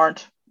 We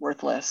aren't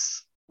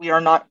worthless. We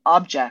are not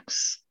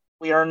objects.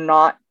 We are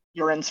not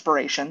your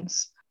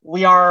inspirations.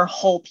 We are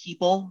whole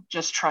people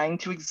just trying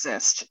to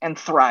exist and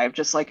thrive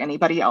just like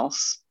anybody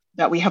else.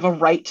 That we have a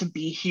right to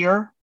be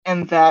here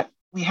and that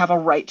we have a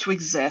right to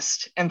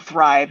exist and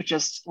thrive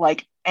just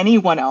like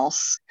anyone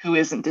else who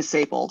isn't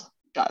disabled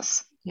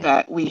does. Yeah.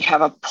 That we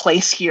have a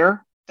place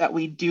here, that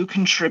we do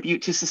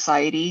contribute to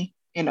society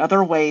in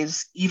other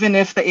ways, even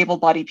if the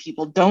able-bodied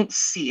people don't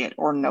see it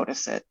or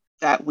notice it,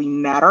 that we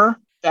matter,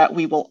 that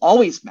we will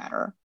always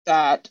matter,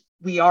 that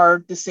we are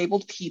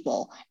disabled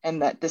people,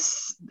 and that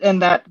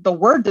the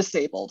word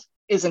disabled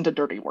isn't a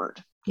dirty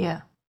word.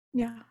 Yeah.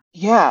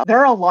 Yeah, there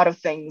are a lot of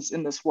things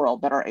in this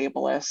world that are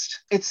ableist.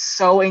 It's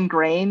so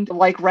ingrained.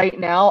 Like right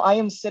now, I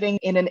am sitting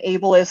in an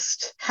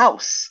ableist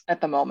house at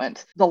the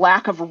moment. The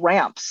lack of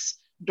ramps,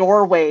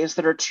 doorways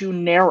that are too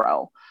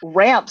narrow,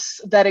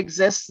 ramps that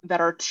exist that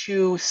are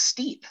too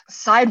steep,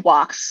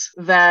 sidewalks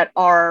that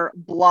are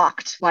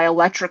blocked by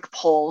electric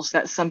poles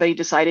that somebody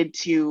decided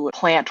to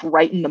plant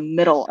right in the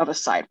middle of a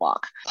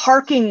sidewalk,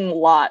 parking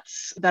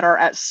lots that are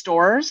at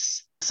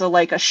stores. So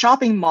like a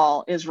shopping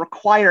mall is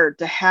required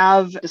to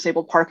have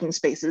disabled parking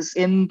spaces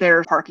in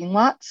their parking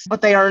lots,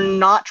 but they are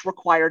not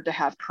required to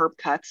have curb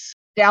cuts.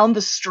 Down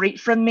the street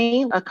from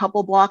me, a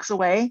couple blocks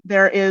away,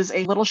 there is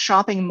a little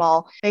shopping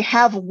mall. They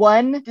have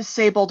one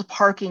disabled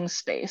parking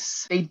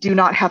space. They do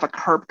not have a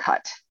curb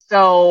cut.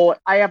 So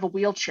I have a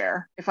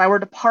wheelchair. If I were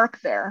to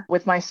park there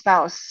with my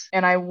spouse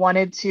and I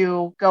wanted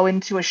to go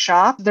into a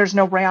shop, there's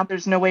no ramp.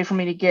 There's no way for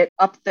me to get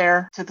up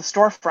there to the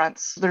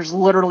storefronts. There's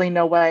literally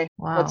no way.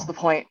 Wow. What's the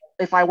point?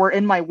 If I were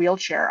in my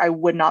wheelchair, I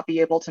would not be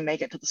able to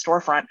make it to the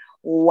storefront.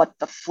 What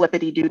the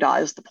flippity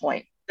doodah is the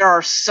point? There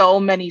are so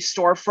many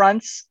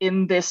storefronts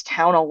in this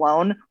town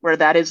alone where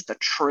that is the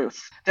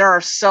truth. There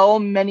are so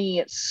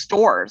many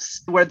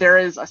stores where there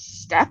is a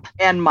step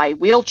and my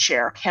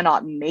wheelchair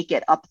cannot make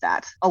it up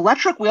that.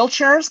 Electric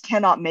wheelchairs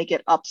cannot make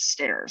it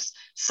upstairs.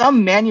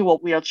 Some manual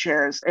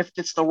wheelchairs, if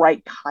it's the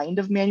right kind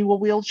of manual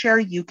wheelchair,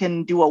 you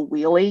can do a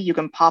wheelie, you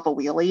can pop a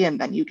wheelie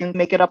and then you can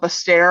make it up a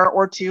stair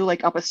or two,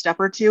 like up a step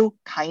or two,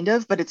 kind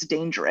of, but it's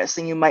dangerous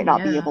and you might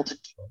not be able to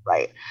do it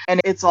right.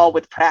 And it's all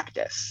with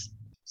practice.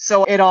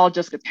 So it all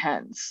just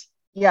depends.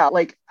 Yeah,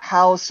 like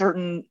how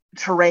certain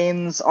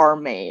terrains are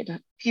made.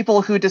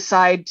 People who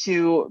decide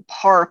to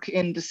park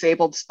in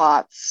disabled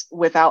spots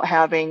without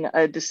having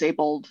a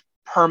disabled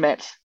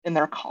permit in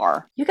their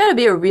car. You gotta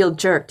be a real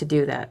jerk to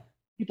do that.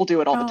 People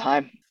do it all the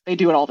time. They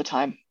do it all the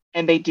time.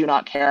 And they do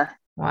not care.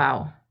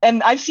 Wow.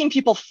 And I've seen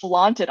people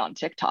flaunt it on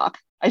TikTok.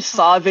 I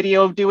saw a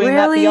video of doing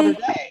that the other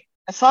day.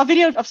 I saw a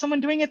video of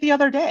someone doing it the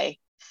other day,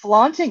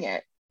 flaunting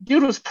it.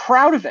 Dude was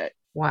proud of it.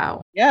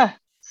 Wow. Yeah.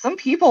 Some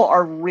people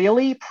are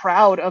really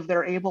proud of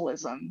their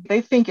ableism.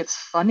 They think it's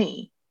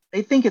funny.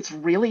 They think it's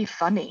really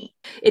funny.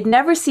 It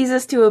never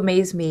ceases to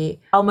amaze me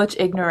how much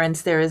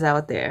ignorance there is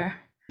out there.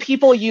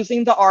 People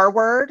using the R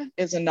word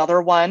is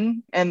another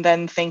one, and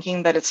then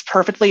thinking that it's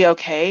perfectly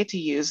okay to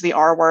use the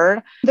R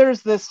word.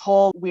 There's this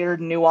whole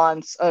weird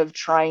nuance of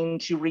trying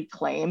to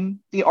reclaim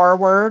the R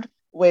word,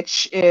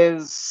 which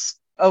is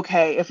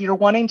okay, if you're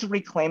wanting to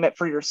reclaim it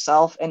for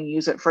yourself and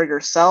use it for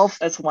yourself,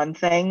 that's one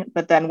thing.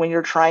 But then when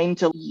you're trying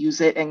to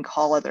use it and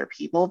call other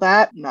people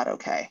that, not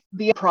okay.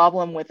 The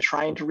problem with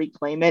trying to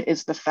reclaim it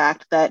is the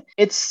fact that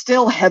it's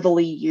still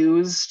heavily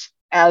used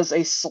as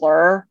a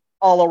slur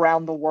all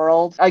around the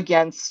world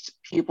against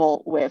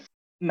people with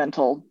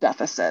mental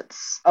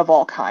deficits of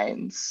all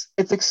kinds.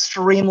 It's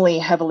extremely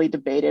heavily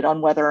debated on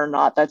whether or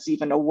not that's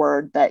even a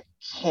word that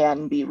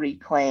can be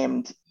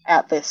reclaimed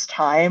at this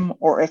time,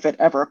 or if it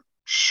ever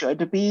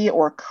should be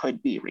or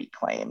could be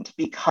reclaimed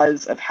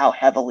because of how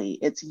heavily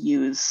it's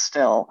used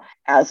still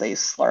as a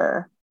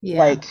slur. Yeah.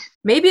 Like,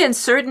 Maybe in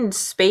certain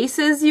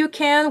spaces you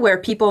can where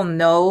people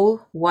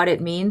know what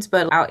it means,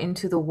 but out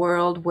into the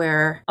world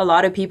where a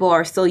lot of people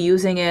are still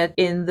using it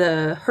in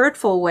the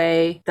hurtful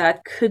way,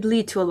 that could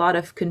lead to a lot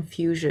of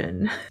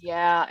confusion.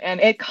 yeah, and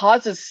it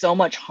causes so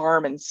much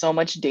harm and so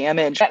much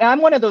damage. And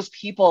I'm one of those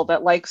people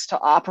that likes to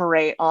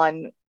operate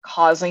on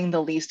causing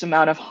the least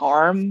amount of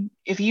harm.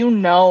 If you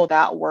know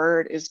that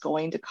word is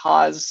going to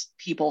cause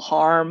people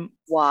harm,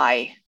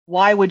 why?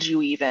 Why would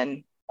you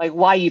even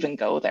why even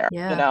go there? You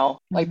Yeah. know?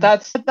 Like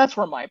Mhm. that's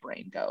where my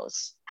brain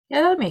goes.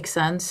 Yeah, that makes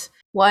sense.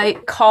 Why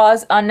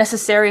cause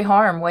unnecessary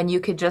harm when you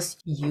could just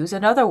use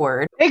another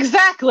word?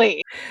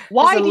 Exactly. There's a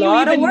Why do you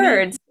lot of even need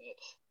words. it?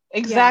 Yeah.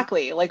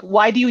 Exactly. Like,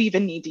 why do you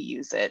even need to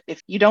use it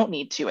if you don't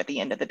need to at the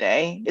end of the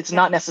day? It's Yeah.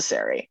 not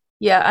necessary.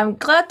 Yeah, I'm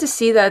glad to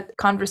see that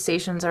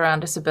conversations around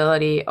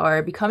disability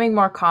are becoming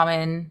more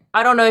common.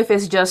 I don't know if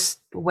it's just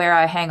where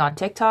I hang on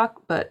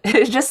TikTok, but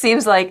it just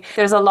seems like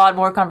there's a lot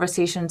more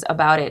conversations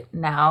about it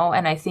now.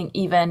 And I think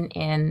even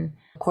in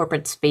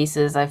corporate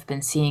spaces, I've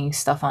been seeing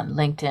stuff on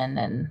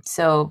LinkedIn. And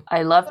so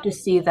I love to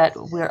see that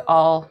we're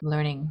all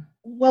learning.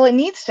 Well, it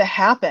needs to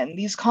happen.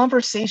 These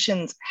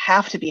conversations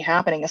have to be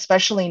happening,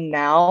 especially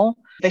now.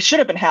 They should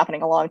have been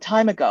happening a long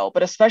time ago,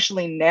 but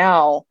especially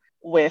now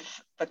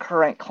with the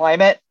current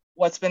climate,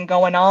 what's been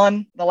going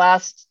on the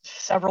last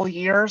several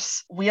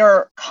years, we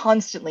are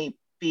constantly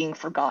being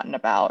forgotten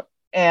about.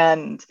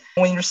 And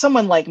when you're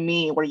someone like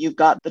me, where you've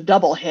got the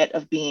double hit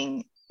of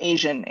being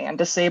Asian and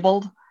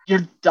disabled,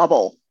 you're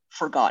double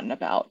forgotten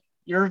about.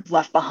 You're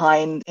left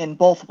behind in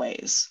both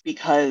ways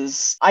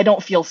because I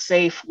don't feel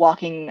safe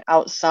walking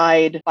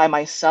outside by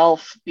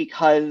myself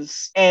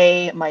because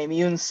A, my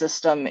immune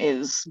system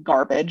is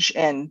garbage,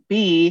 and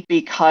B,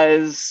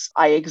 because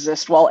I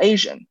exist while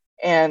Asian.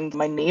 And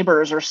my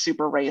neighbors are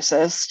super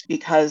racist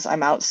because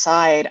I'm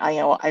outside. I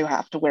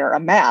have to wear a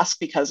mask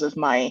because of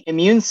my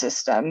immune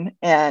system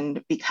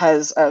and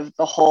because of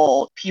the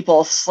whole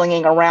people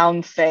slinging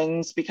around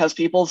things, because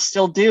people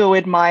still do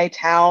in my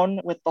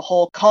town with the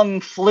whole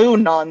kung flu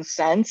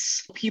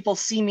nonsense. People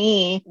see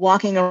me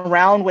walking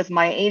around with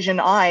my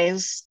Asian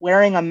eyes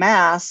wearing a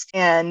mask,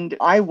 and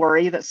I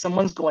worry that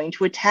someone's going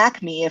to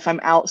attack me if I'm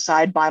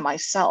outside by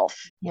myself.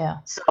 Yeah,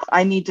 So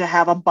I need to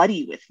have a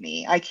buddy with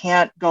me. I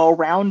can't go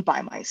around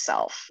by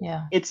myself.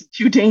 yeah. It's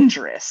too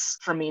dangerous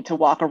for me to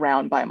walk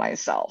around by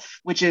myself,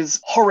 which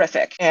is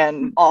horrific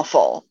and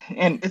awful.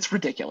 And it's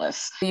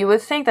ridiculous. You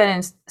would think that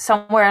in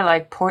somewhere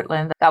like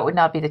Portland, that would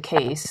not be the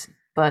case,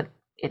 but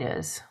it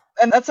is.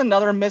 And that's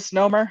another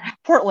misnomer.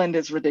 Portland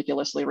is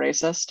ridiculously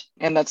racist.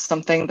 And that's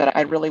something that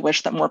I really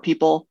wish that more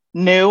people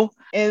knew,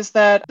 is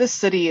that this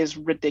city is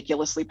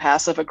ridiculously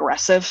passive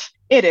aggressive.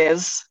 It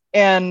is.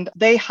 And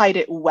they hide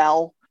it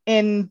well.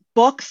 In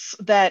books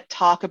that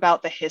talk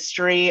about the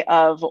history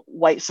of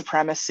white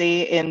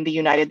supremacy in the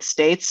United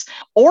States,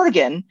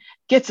 Oregon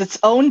gets its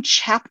own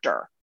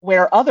chapter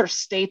where other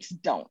states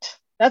don't.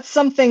 That's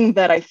something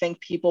that I think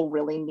people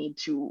really need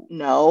to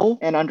know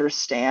and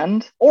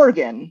understand.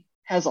 Oregon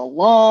has a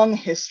long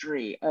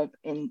history of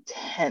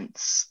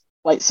intense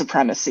white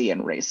supremacy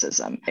and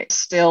racism. It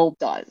still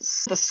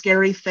does. The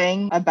scary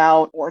thing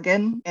about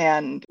Oregon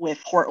and with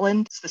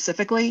Portland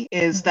specifically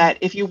is Mhm. that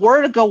if you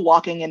were to go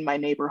walking in my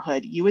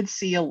neighborhood, you would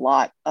see a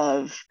lot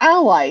of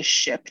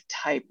allyship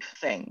type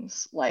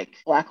things like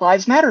Black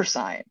Lives Matter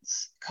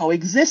signs,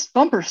 coexist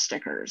bumper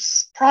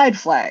stickers, pride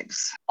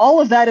flags.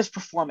 All of that is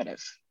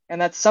performative. And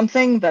that's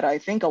something that I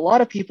think a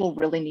lot of people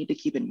really need to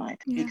keep in mind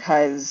Yeah.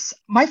 because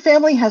my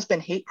family has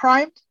been hate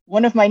crimed.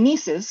 One of my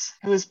nieces,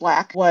 who is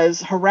Black,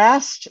 was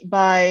harassed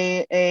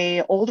by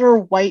a older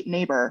white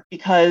neighbor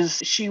because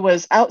she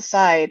was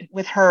outside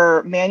with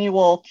her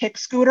manual kick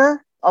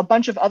scooter. A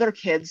bunch of other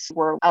kids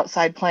were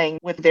outside playing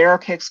with their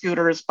kick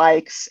scooters,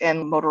 bikes,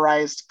 and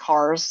motorized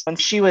cars. When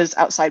she was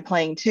outside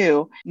playing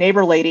too,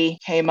 neighbor lady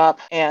came up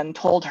and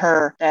told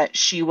her that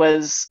she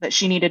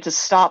needed to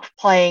stop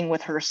playing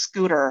with her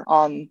scooter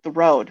on the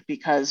road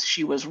because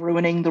she was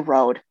ruining the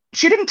road.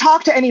 She didn't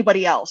talk to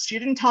anybody else. She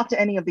didn't talk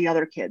to any of the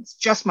other kids,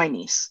 just my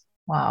niece.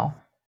 Wow.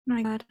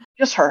 My God.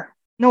 Just her.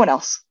 No one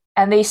else.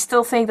 And they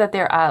still think that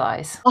they're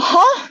allies.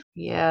 Uh-huh.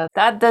 Yeah,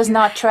 that does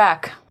not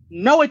track.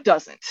 No, it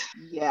doesn't.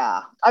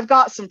 Yeah. I've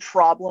got some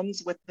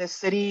problems with this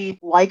city.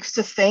 Likes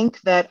to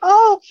think that,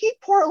 oh, keep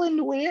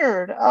Portland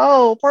weird.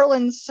 Oh,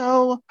 Portland's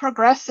so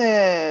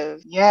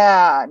progressive.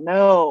 Yeah,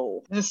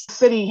 no. This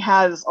city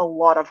has a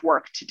lot of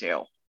work to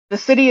do. The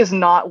city is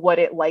not what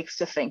it likes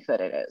to think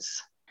that it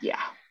is. Yeah.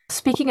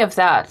 Speaking of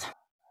that,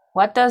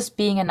 what does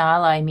being an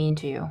ally mean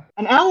to you?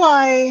 An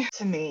ally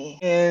to me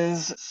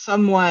is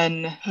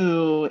someone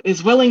who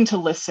is willing to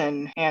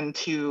listen and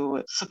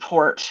to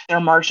support their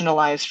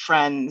marginalized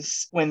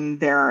friends when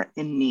they're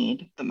in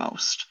need the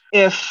most.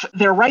 If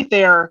they're right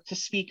there to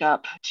speak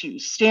up, to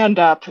stand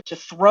up, to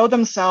throw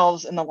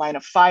themselves in the line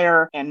of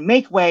fire and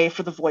make way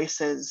for the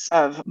voices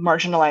of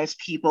marginalized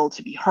people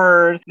to be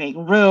heard, make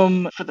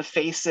room for the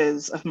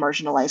faces of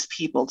marginalized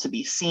people to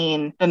be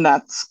seen, then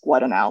that's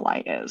what an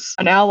ally is.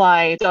 An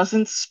ally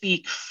doesn't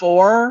speak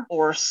for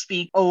or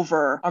speak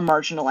over a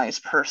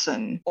marginalized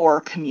person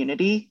or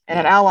community. And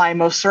an ally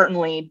most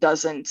certainly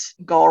doesn't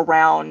go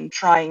around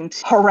trying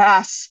to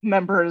harass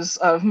members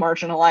of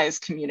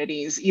marginalized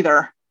communities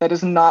either. That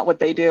is not what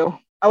they do.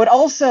 I would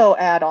also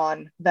add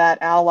on that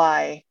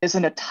ally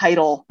isn't a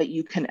title that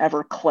you can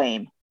ever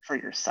claim for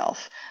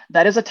yourself.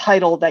 That is a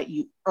title that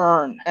you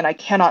earn. And I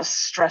cannot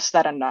stress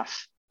that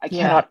enough. I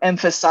cannot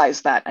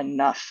emphasize that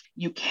enough.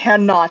 You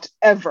cannot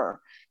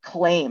ever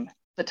claim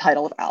the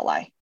title of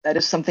ally. That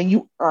is something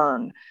you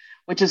earn,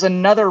 which is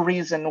another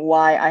reason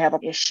why I have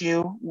an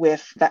issue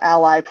with the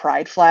ally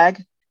pride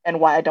flag and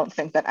why I don't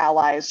think that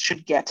allies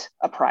should get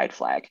a pride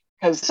flag,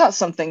 because it's not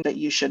something that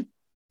you should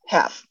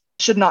have.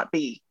 Should not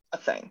be a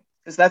thing,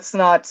 because that's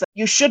not,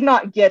 you should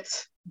not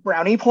get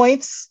brownie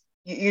points.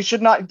 You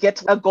should not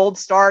get a gold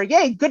star.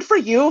 Yay, good for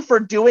you for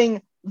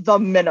doing the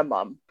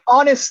minimum.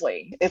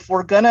 Honestly, if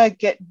we're gonna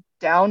get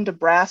down to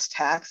brass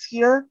tacks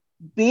here,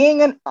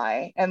 being an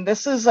ally, and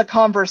this is a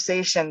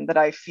conversation that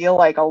I feel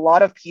like a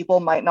lot of people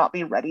might not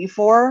be ready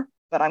for,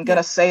 but I'm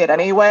gonna say it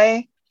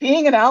anyway.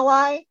 Being an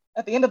ally,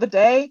 at the end of the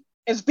day,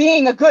 is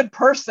being a good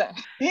person.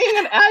 Being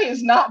an ally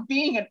is not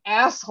being an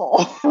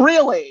asshole,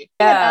 really.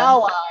 Being an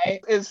ally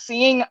is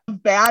seeing a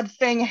bad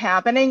thing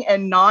happening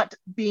and not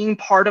being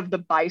part of the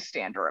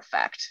bystander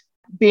effect.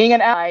 Being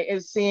an ally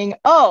is seeing,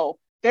 oh,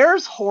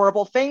 there's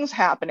horrible things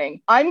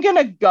happening. I'm going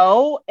to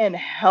go and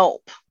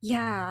help.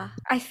 Yeah,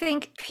 I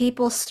think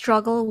people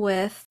struggle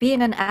with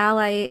being an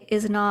ally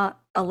is not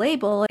a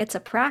label, it's a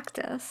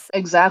practice.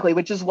 Exactly,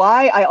 which is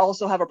why I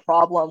also have a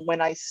problem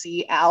when I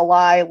see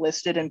ally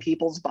listed in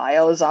people's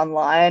bios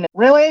online.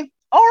 Really?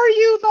 Are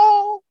you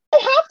though? I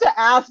have to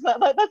ask that.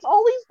 That's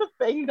always the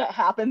thing that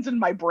happens in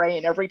my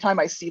brain every time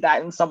I see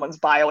that in someone's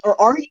bio. Or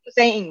are you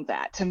saying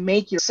that to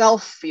make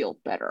yourself feel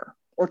better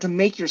or to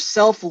make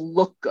yourself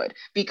look good?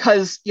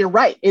 Because you're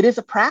right, it is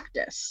a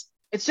practice.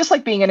 It's just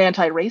like being an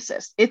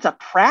anti-racist. It's a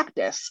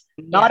practice,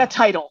 not a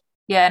title.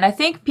 Yeah, and I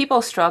think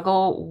people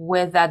struggle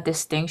with that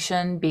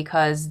distinction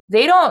because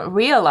they don't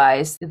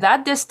realize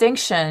that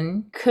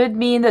distinction could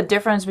mean the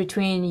difference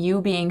between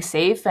you being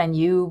safe and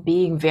you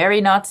being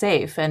very not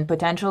safe and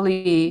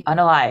potentially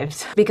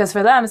unalived. Because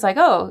for them, it's like,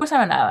 oh, of course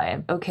I'm an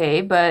ally.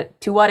 Okay,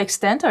 but to what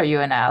extent are you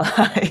an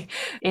ally?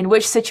 In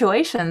which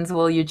situations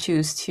will you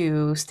choose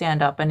to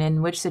stand up, and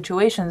in which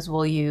situations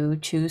will you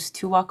choose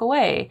to walk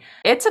away?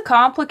 It's a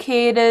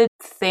complicated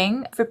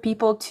thing for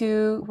people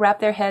to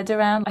wrap their heads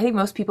around. I think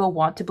most people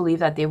want to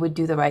believe that they would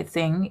do the right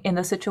thing in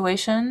the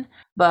situation,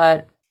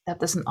 but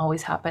that doesn't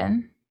always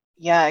happen.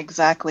 Yeah,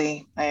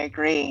 exactly. I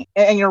agree.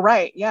 And you're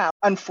right. Yeah.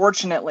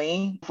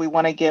 Unfortunately, if we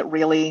want to get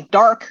really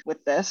dark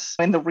with this,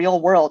 in the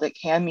real world, it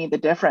can mean the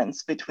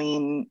difference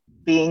between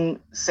being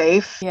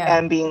safe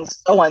and being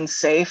so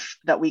unsafe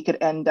that we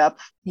could end up.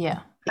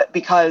 Yeah.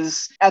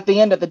 Because at the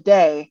end of the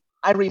day,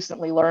 I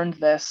recently learned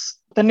this.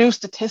 The new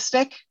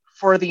statistic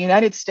for the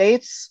United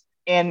States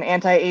in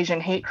anti-Asian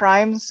hate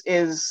crimes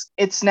is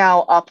it's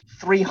now up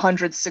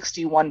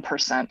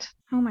 361%.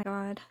 Oh my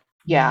God.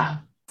 Yeah,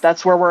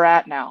 that's where we're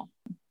at now.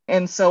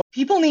 And so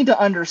people need to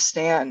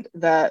understand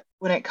that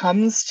when it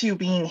comes to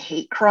being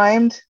hate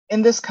crimed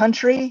in this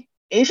country,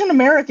 Asian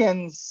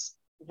Americans,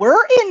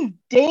 we're in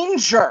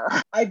danger.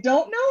 I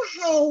don't know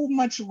how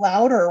much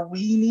louder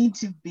we need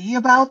to be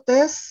about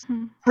this.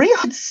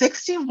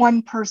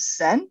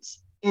 361%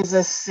 is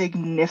a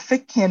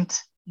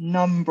significant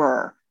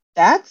number.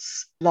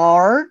 That's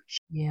large.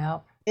 Yeah.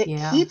 It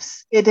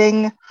keeps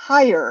getting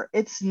higher.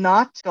 It's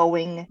not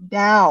going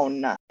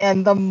down.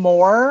 And the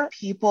more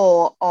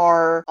people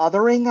are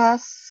othering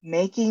us,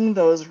 making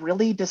those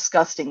really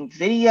disgusting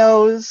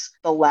videos,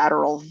 the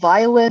lateral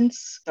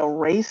violence, the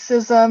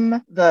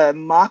racism, the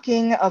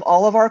mocking of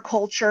all of our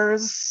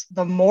cultures,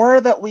 the more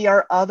that we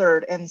are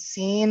othered and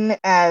seen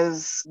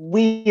as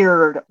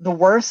weird, the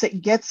worse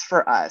it gets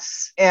for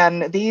us.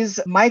 And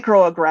these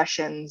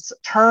microaggressions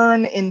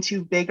turn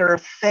into bigger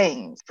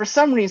things. For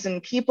some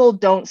reason, people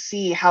don't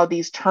see how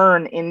these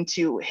turn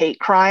into hate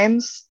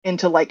crimes,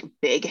 into like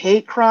big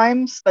hate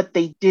crimes, but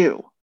they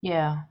do.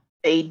 Yeah.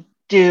 They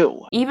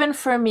do. Even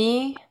for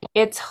me,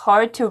 it's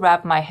hard to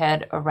wrap my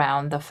head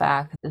around the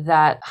fact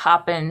that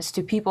happens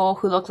to people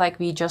who look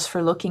like me just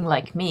for looking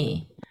like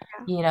me.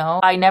 You know,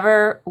 I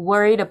never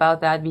worried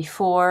about that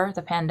before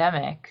the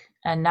pandemic.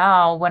 And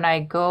now when I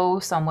go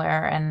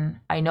somewhere and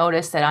I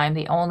notice that I'm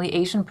the only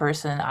Asian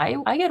person,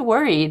 I get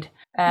worried.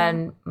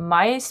 And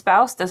my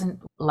spouse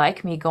doesn't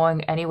like me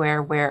going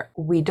anywhere where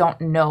we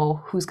don't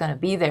know who's going to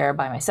be there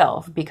by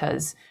myself,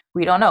 because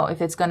we don't know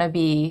if it's going to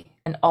be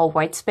an all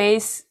white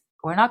space.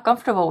 We're not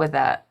comfortable with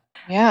that.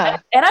 Yeah.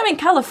 And I'm in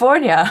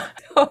California.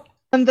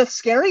 And the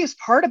scariest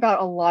part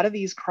about a lot of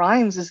these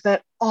crimes is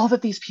that all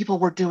that these people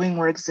were doing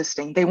were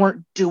existing. They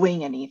weren't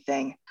doing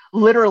anything.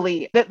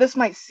 literally, this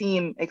might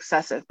seem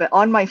excessive, but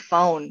on my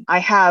phone, I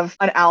have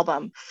an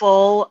album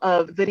full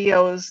of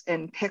videos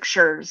and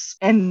pictures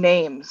and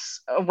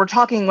names. We're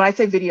talking, when I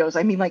say videos,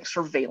 I mean like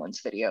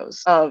surveillance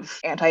videos of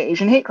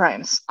anti-Asian hate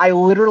crimes. I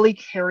literally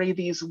carry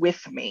these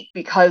with me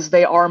because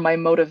they are my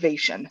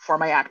motivation for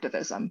my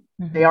activism.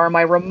 Mm-hmm. They are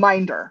my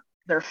reminder.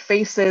 Their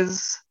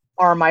faces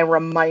are my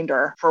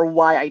reminder for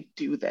why I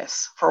do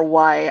this, for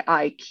why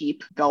I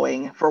keep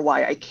going, for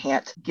why I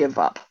can't give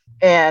up,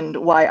 and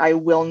why I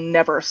will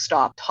never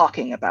stop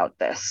talking about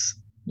this.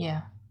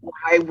 Yeah. Why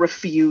I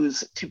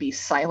refuse to be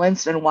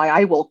silenced, and why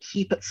I will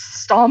keep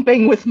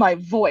stomping with my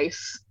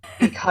voice,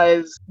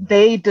 because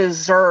they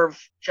deserve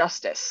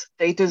justice.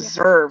 They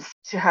deserve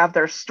to have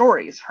their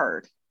stories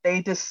heard.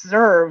 They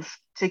deserve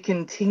to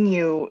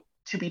continue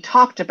to be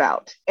talked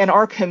about. And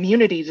our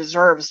community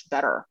deserves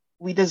better.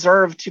 We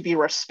deserve to be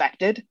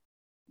respected.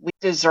 We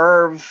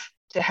deserve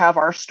to have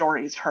our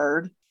stories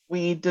heard.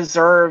 We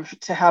deserve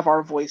to have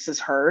our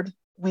voices heard.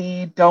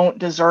 We don't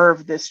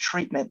deserve this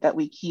treatment that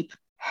we keep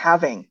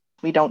having.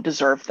 We don't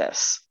deserve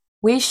this.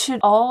 We should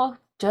all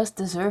just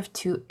deserve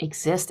to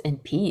exist in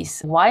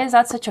peace. Why is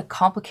that such a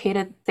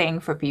complicated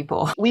thing for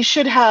people? We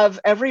should have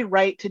every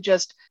right to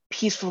just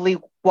peacefully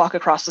walk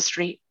across the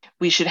street.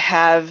 We should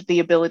have the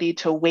ability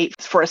to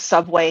wait for a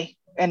subway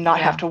and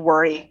not have to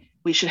worry.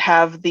 We should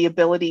have the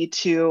ability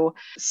to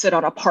sit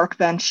on a park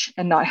bench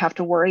and not have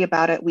to worry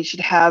about it. We should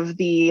have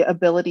the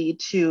ability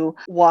to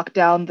walk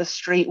down the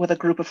street with a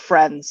group of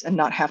friends and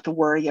not have to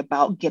worry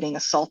about getting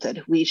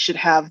assaulted. We should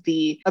have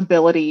the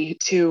ability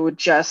to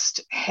just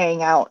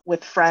hang out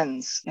with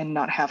friends and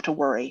not have to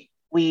worry.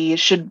 We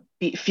should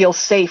feel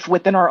safe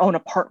within our own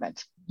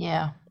apartment.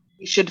 Yeah.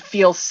 We should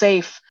feel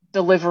safe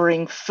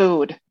delivering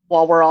food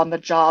while we're on the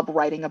job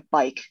riding a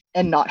bike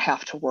and not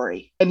have to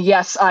worry. And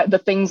yes, the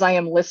things I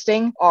am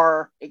listing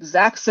are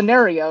exact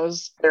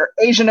scenarios where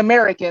Asian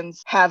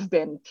Americans have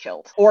been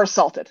killed or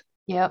assaulted.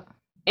 Yep.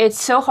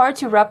 It's so hard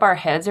to wrap our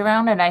heads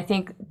around, and I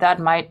think that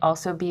might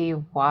also be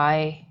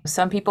why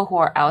some people who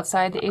are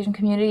outside the Asian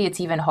community, it's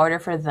even harder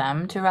for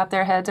them to wrap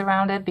their heads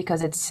around it,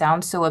 because it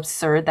sounds so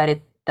absurd that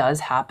it does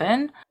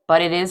happen,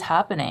 but it is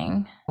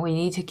happening. We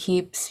need to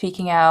keep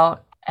speaking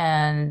out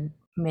and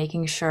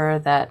making sure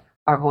that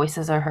our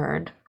voices are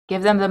heard.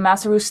 Give them the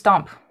Masaru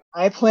stomp.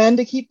 I plan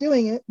to keep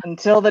doing it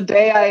until the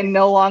day I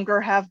no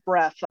longer have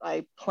breath.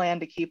 I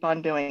plan to keep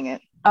on doing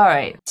it. All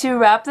right. To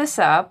wrap this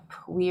up,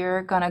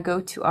 we're going to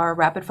go to our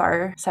rapid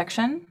fire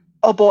section.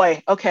 Oh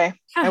boy. Okay.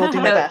 I will do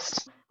my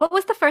best. What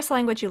was the first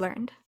language you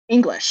learned?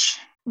 English.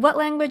 What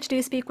language do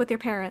you speak with your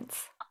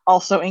parents?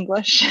 Also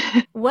English.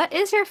 What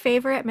is your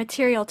favorite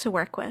material to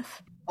work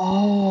with?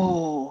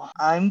 Oh,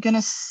 I'm going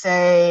to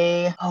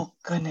say, oh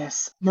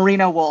goodness,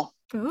 merino wool.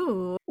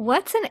 Ooh.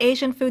 What's an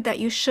Asian food that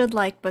you should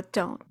like but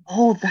don't?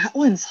 Oh, that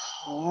one's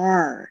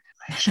hard.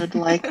 I should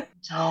like,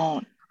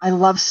 don't. I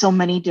love so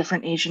many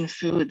different Asian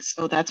foods.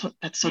 Oh, that's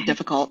so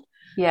difficult.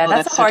 Yeah,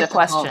 that's a hard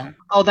question.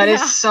 Oh, that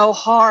is so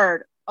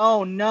hard.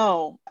 Oh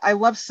no, I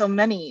love so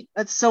many.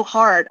 That's so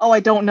hard. Oh, I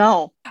don't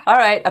know. All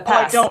right, a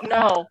pass. Oh, I don't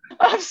know.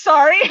 I'm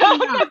sorry.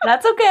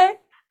 That's okay.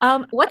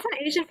 What's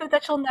an Asian food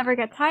that you'll never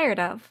get tired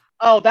of?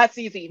 Oh, that's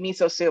easy.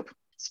 Miso soup.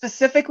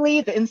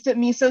 Specifically, the instant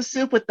miso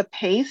soup with the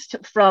paste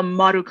from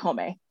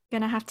Marukome.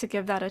 Gonna have to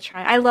give that a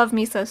try. I love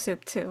miso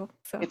soup too.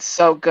 So. It's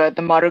so good.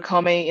 The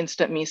Marukome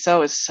instant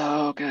miso is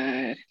so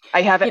good.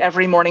 I have it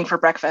every morning for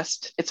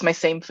breakfast. It's my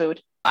same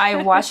food. I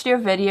watched your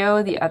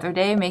video the other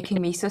day making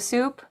miso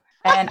soup,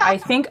 and I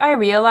think I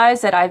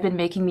realized that I've been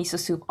making miso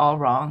soup all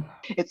wrong.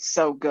 It's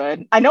so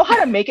good. I know how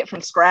to make it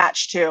from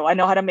scratch too. I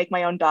know how to make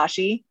my own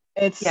dashi.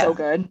 It's so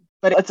good.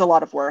 But it's a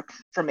lot of work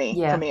for me.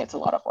 Yeah. For me, it's a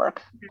lot of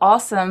work.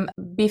 Awesome.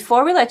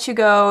 Before we let you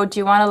go, do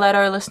you want to let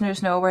our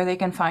listeners know where they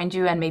can find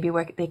you and maybe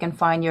where they can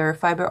find your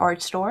fiber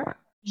art store?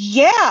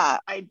 Yeah,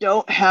 I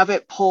don't have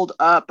it pulled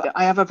up.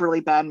 I have a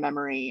really bad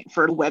memory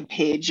for web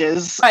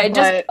pages. All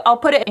right, I'll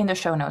put it in the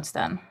show notes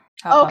then.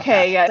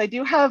 Okay, yeah. I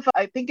do have,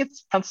 I think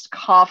it's pronounced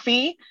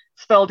coffee,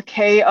 spelled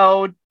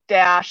Ko-fi.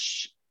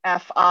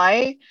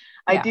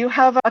 I do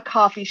have a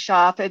coffee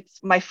shop.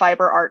 It's my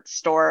fiber art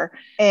store.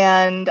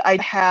 And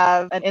I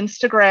have an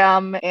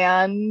Instagram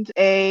and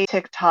a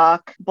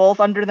TikTok, both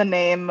under the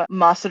name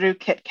Masaru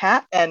Kit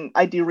Kat. And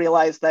I do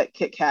realize that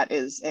Kit Kat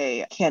is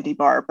a candy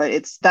bar,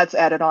 but that's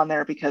added on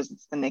there because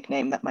it's the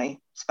nickname that my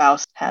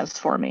spouse has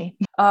for me.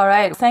 All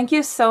right. Thank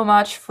you so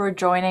much for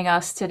joining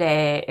us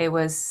today. It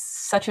was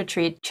such a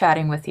treat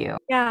chatting with you.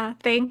 Yeah,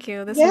 thank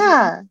you.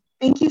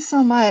 Thank you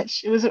so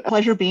much. It was a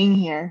pleasure being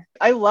here.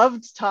 I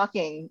loved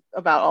talking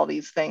about all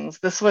these things.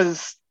 This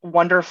was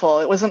wonderful.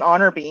 It was an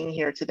honor being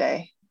here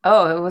today.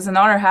 Oh, it was an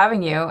honor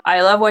having you.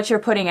 I love what you're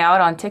putting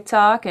out on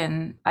TikTok,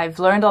 and I've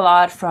learned a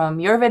lot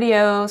from your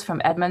videos,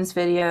 from Edmund's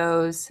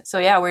videos. So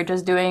yeah, we're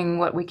just doing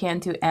what we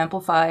can to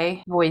amplify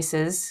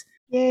voices.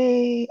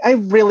 Yay. I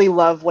really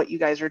love what you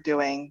guys are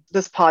doing.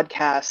 This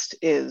podcast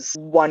is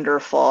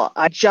wonderful.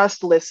 I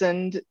just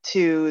listened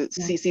to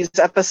Cece's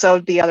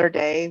episode the other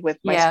day with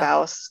my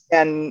spouse,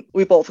 and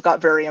we both got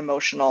very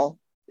emotional.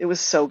 It was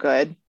so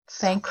good.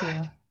 Thank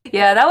you.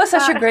 Yeah, that was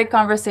such a great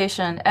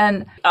conversation.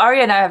 And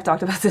Ari and I have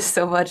talked about this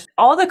so much.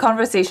 All the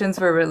conversations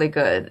were really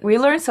good. We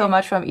learned so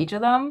much from each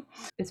of them.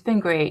 It's been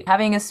great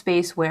having a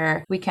space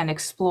where we can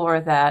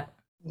explore that.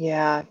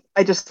 Yeah,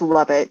 I just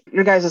love it.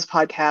 Your guys'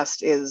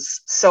 podcast is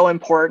so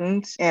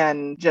important,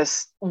 and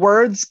just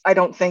words I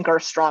don't think are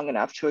strong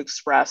enough to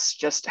express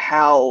just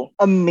how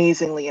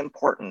amazingly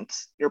important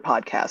your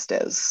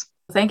podcast is.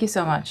 Thank you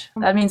so much.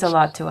 That means a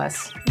lot to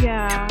us.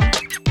 Yeah.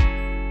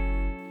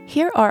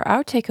 Here are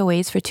our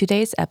takeaways for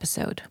today's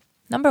episode.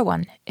 Number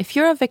 1, if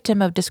you're a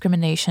victim of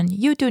discrimination,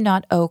 you do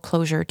not owe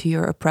closure to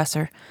your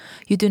oppressor.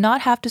 You do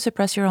not have to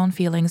suppress your own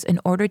feelings in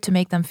order to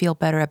make them feel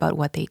better about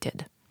what they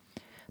did.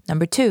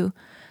 Number 2,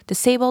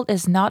 disabled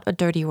is not a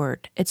dirty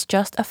word. It's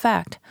just a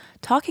fact.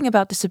 Talking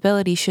about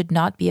disability should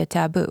not be a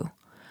taboo.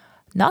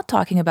 Not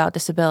talking about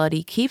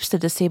disability keeps the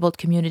disabled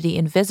community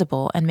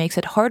invisible and makes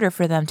it harder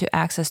for them to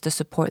access the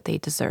support they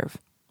deserve.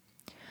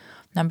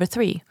 Number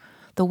 3,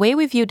 the way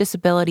we view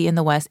disability in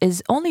the West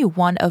is only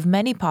one of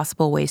many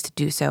possible ways to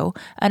do so,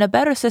 and a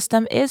better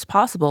system is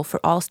possible for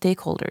all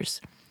stakeholders.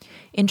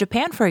 In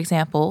Japan, for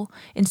example,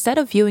 instead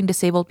of viewing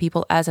disabled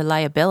people as a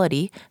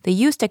liability, they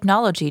use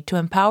technology to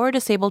empower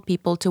disabled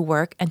people to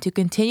work and to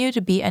continue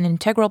to be an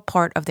integral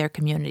part of their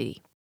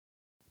community.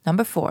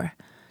 Number 4,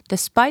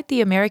 despite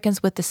the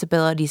Americans with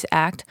Disabilities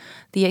Act,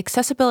 the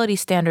accessibility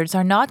standards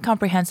are not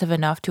comprehensive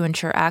enough to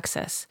ensure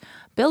access.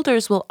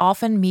 Builders will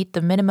often meet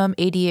the minimum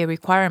ADA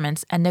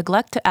requirements and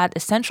neglect to add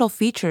essential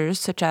features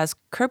such as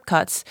curb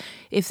cuts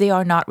if they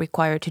are not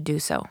required to do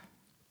so.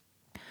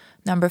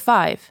 Number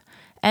 5,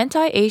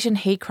 anti-Asian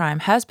hate crime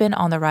has been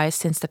on the rise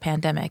since the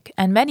pandemic,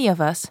 and many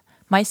of us,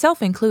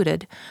 myself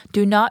included,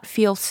 do not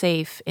feel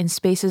safe in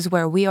spaces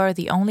where we are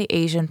the only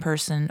Asian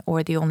person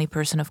or the only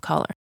person of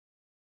color.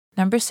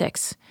 Number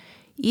 6,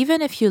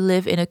 even if you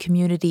live in a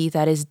community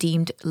that is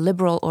deemed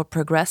liberal or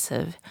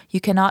progressive,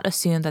 you cannot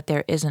assume that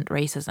there isn't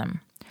racism.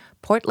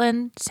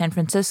 Portland, San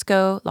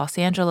Francisco, Los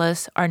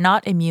Angeles are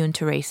not immune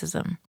to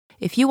racism.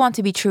 If you want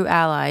to be true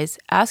allies,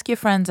 ask your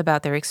friends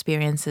about their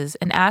experiences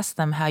and ask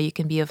them how you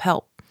can be of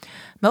help.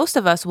 Most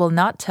of us will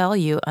not tell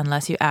you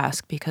unless you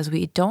ask because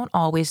we don't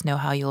always know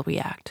how you'll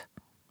react.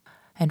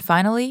 And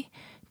finally,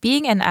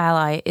 being an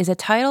ally is a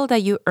title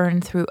that you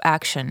earn through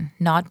action,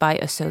 not by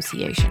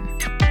association.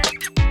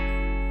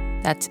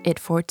 That's it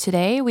for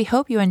today. We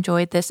hope you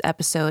enjoyed this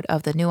episode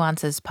of the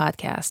Nuances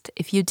podcast.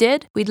 If you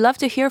did, we'd love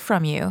to hear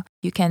from you.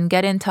 You can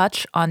get in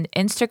touch on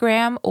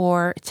Instagram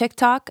or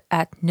TikTok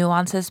at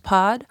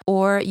NuancesPod,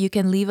 or you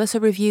can leave us a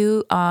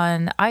review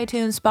on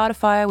iTunes,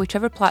 Spotify,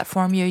 whichever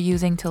platform you're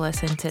using to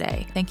listen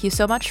today. Thank you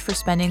so much for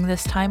spending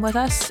this time with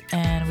us,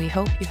 and we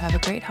hope you have a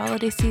great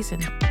holiday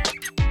season.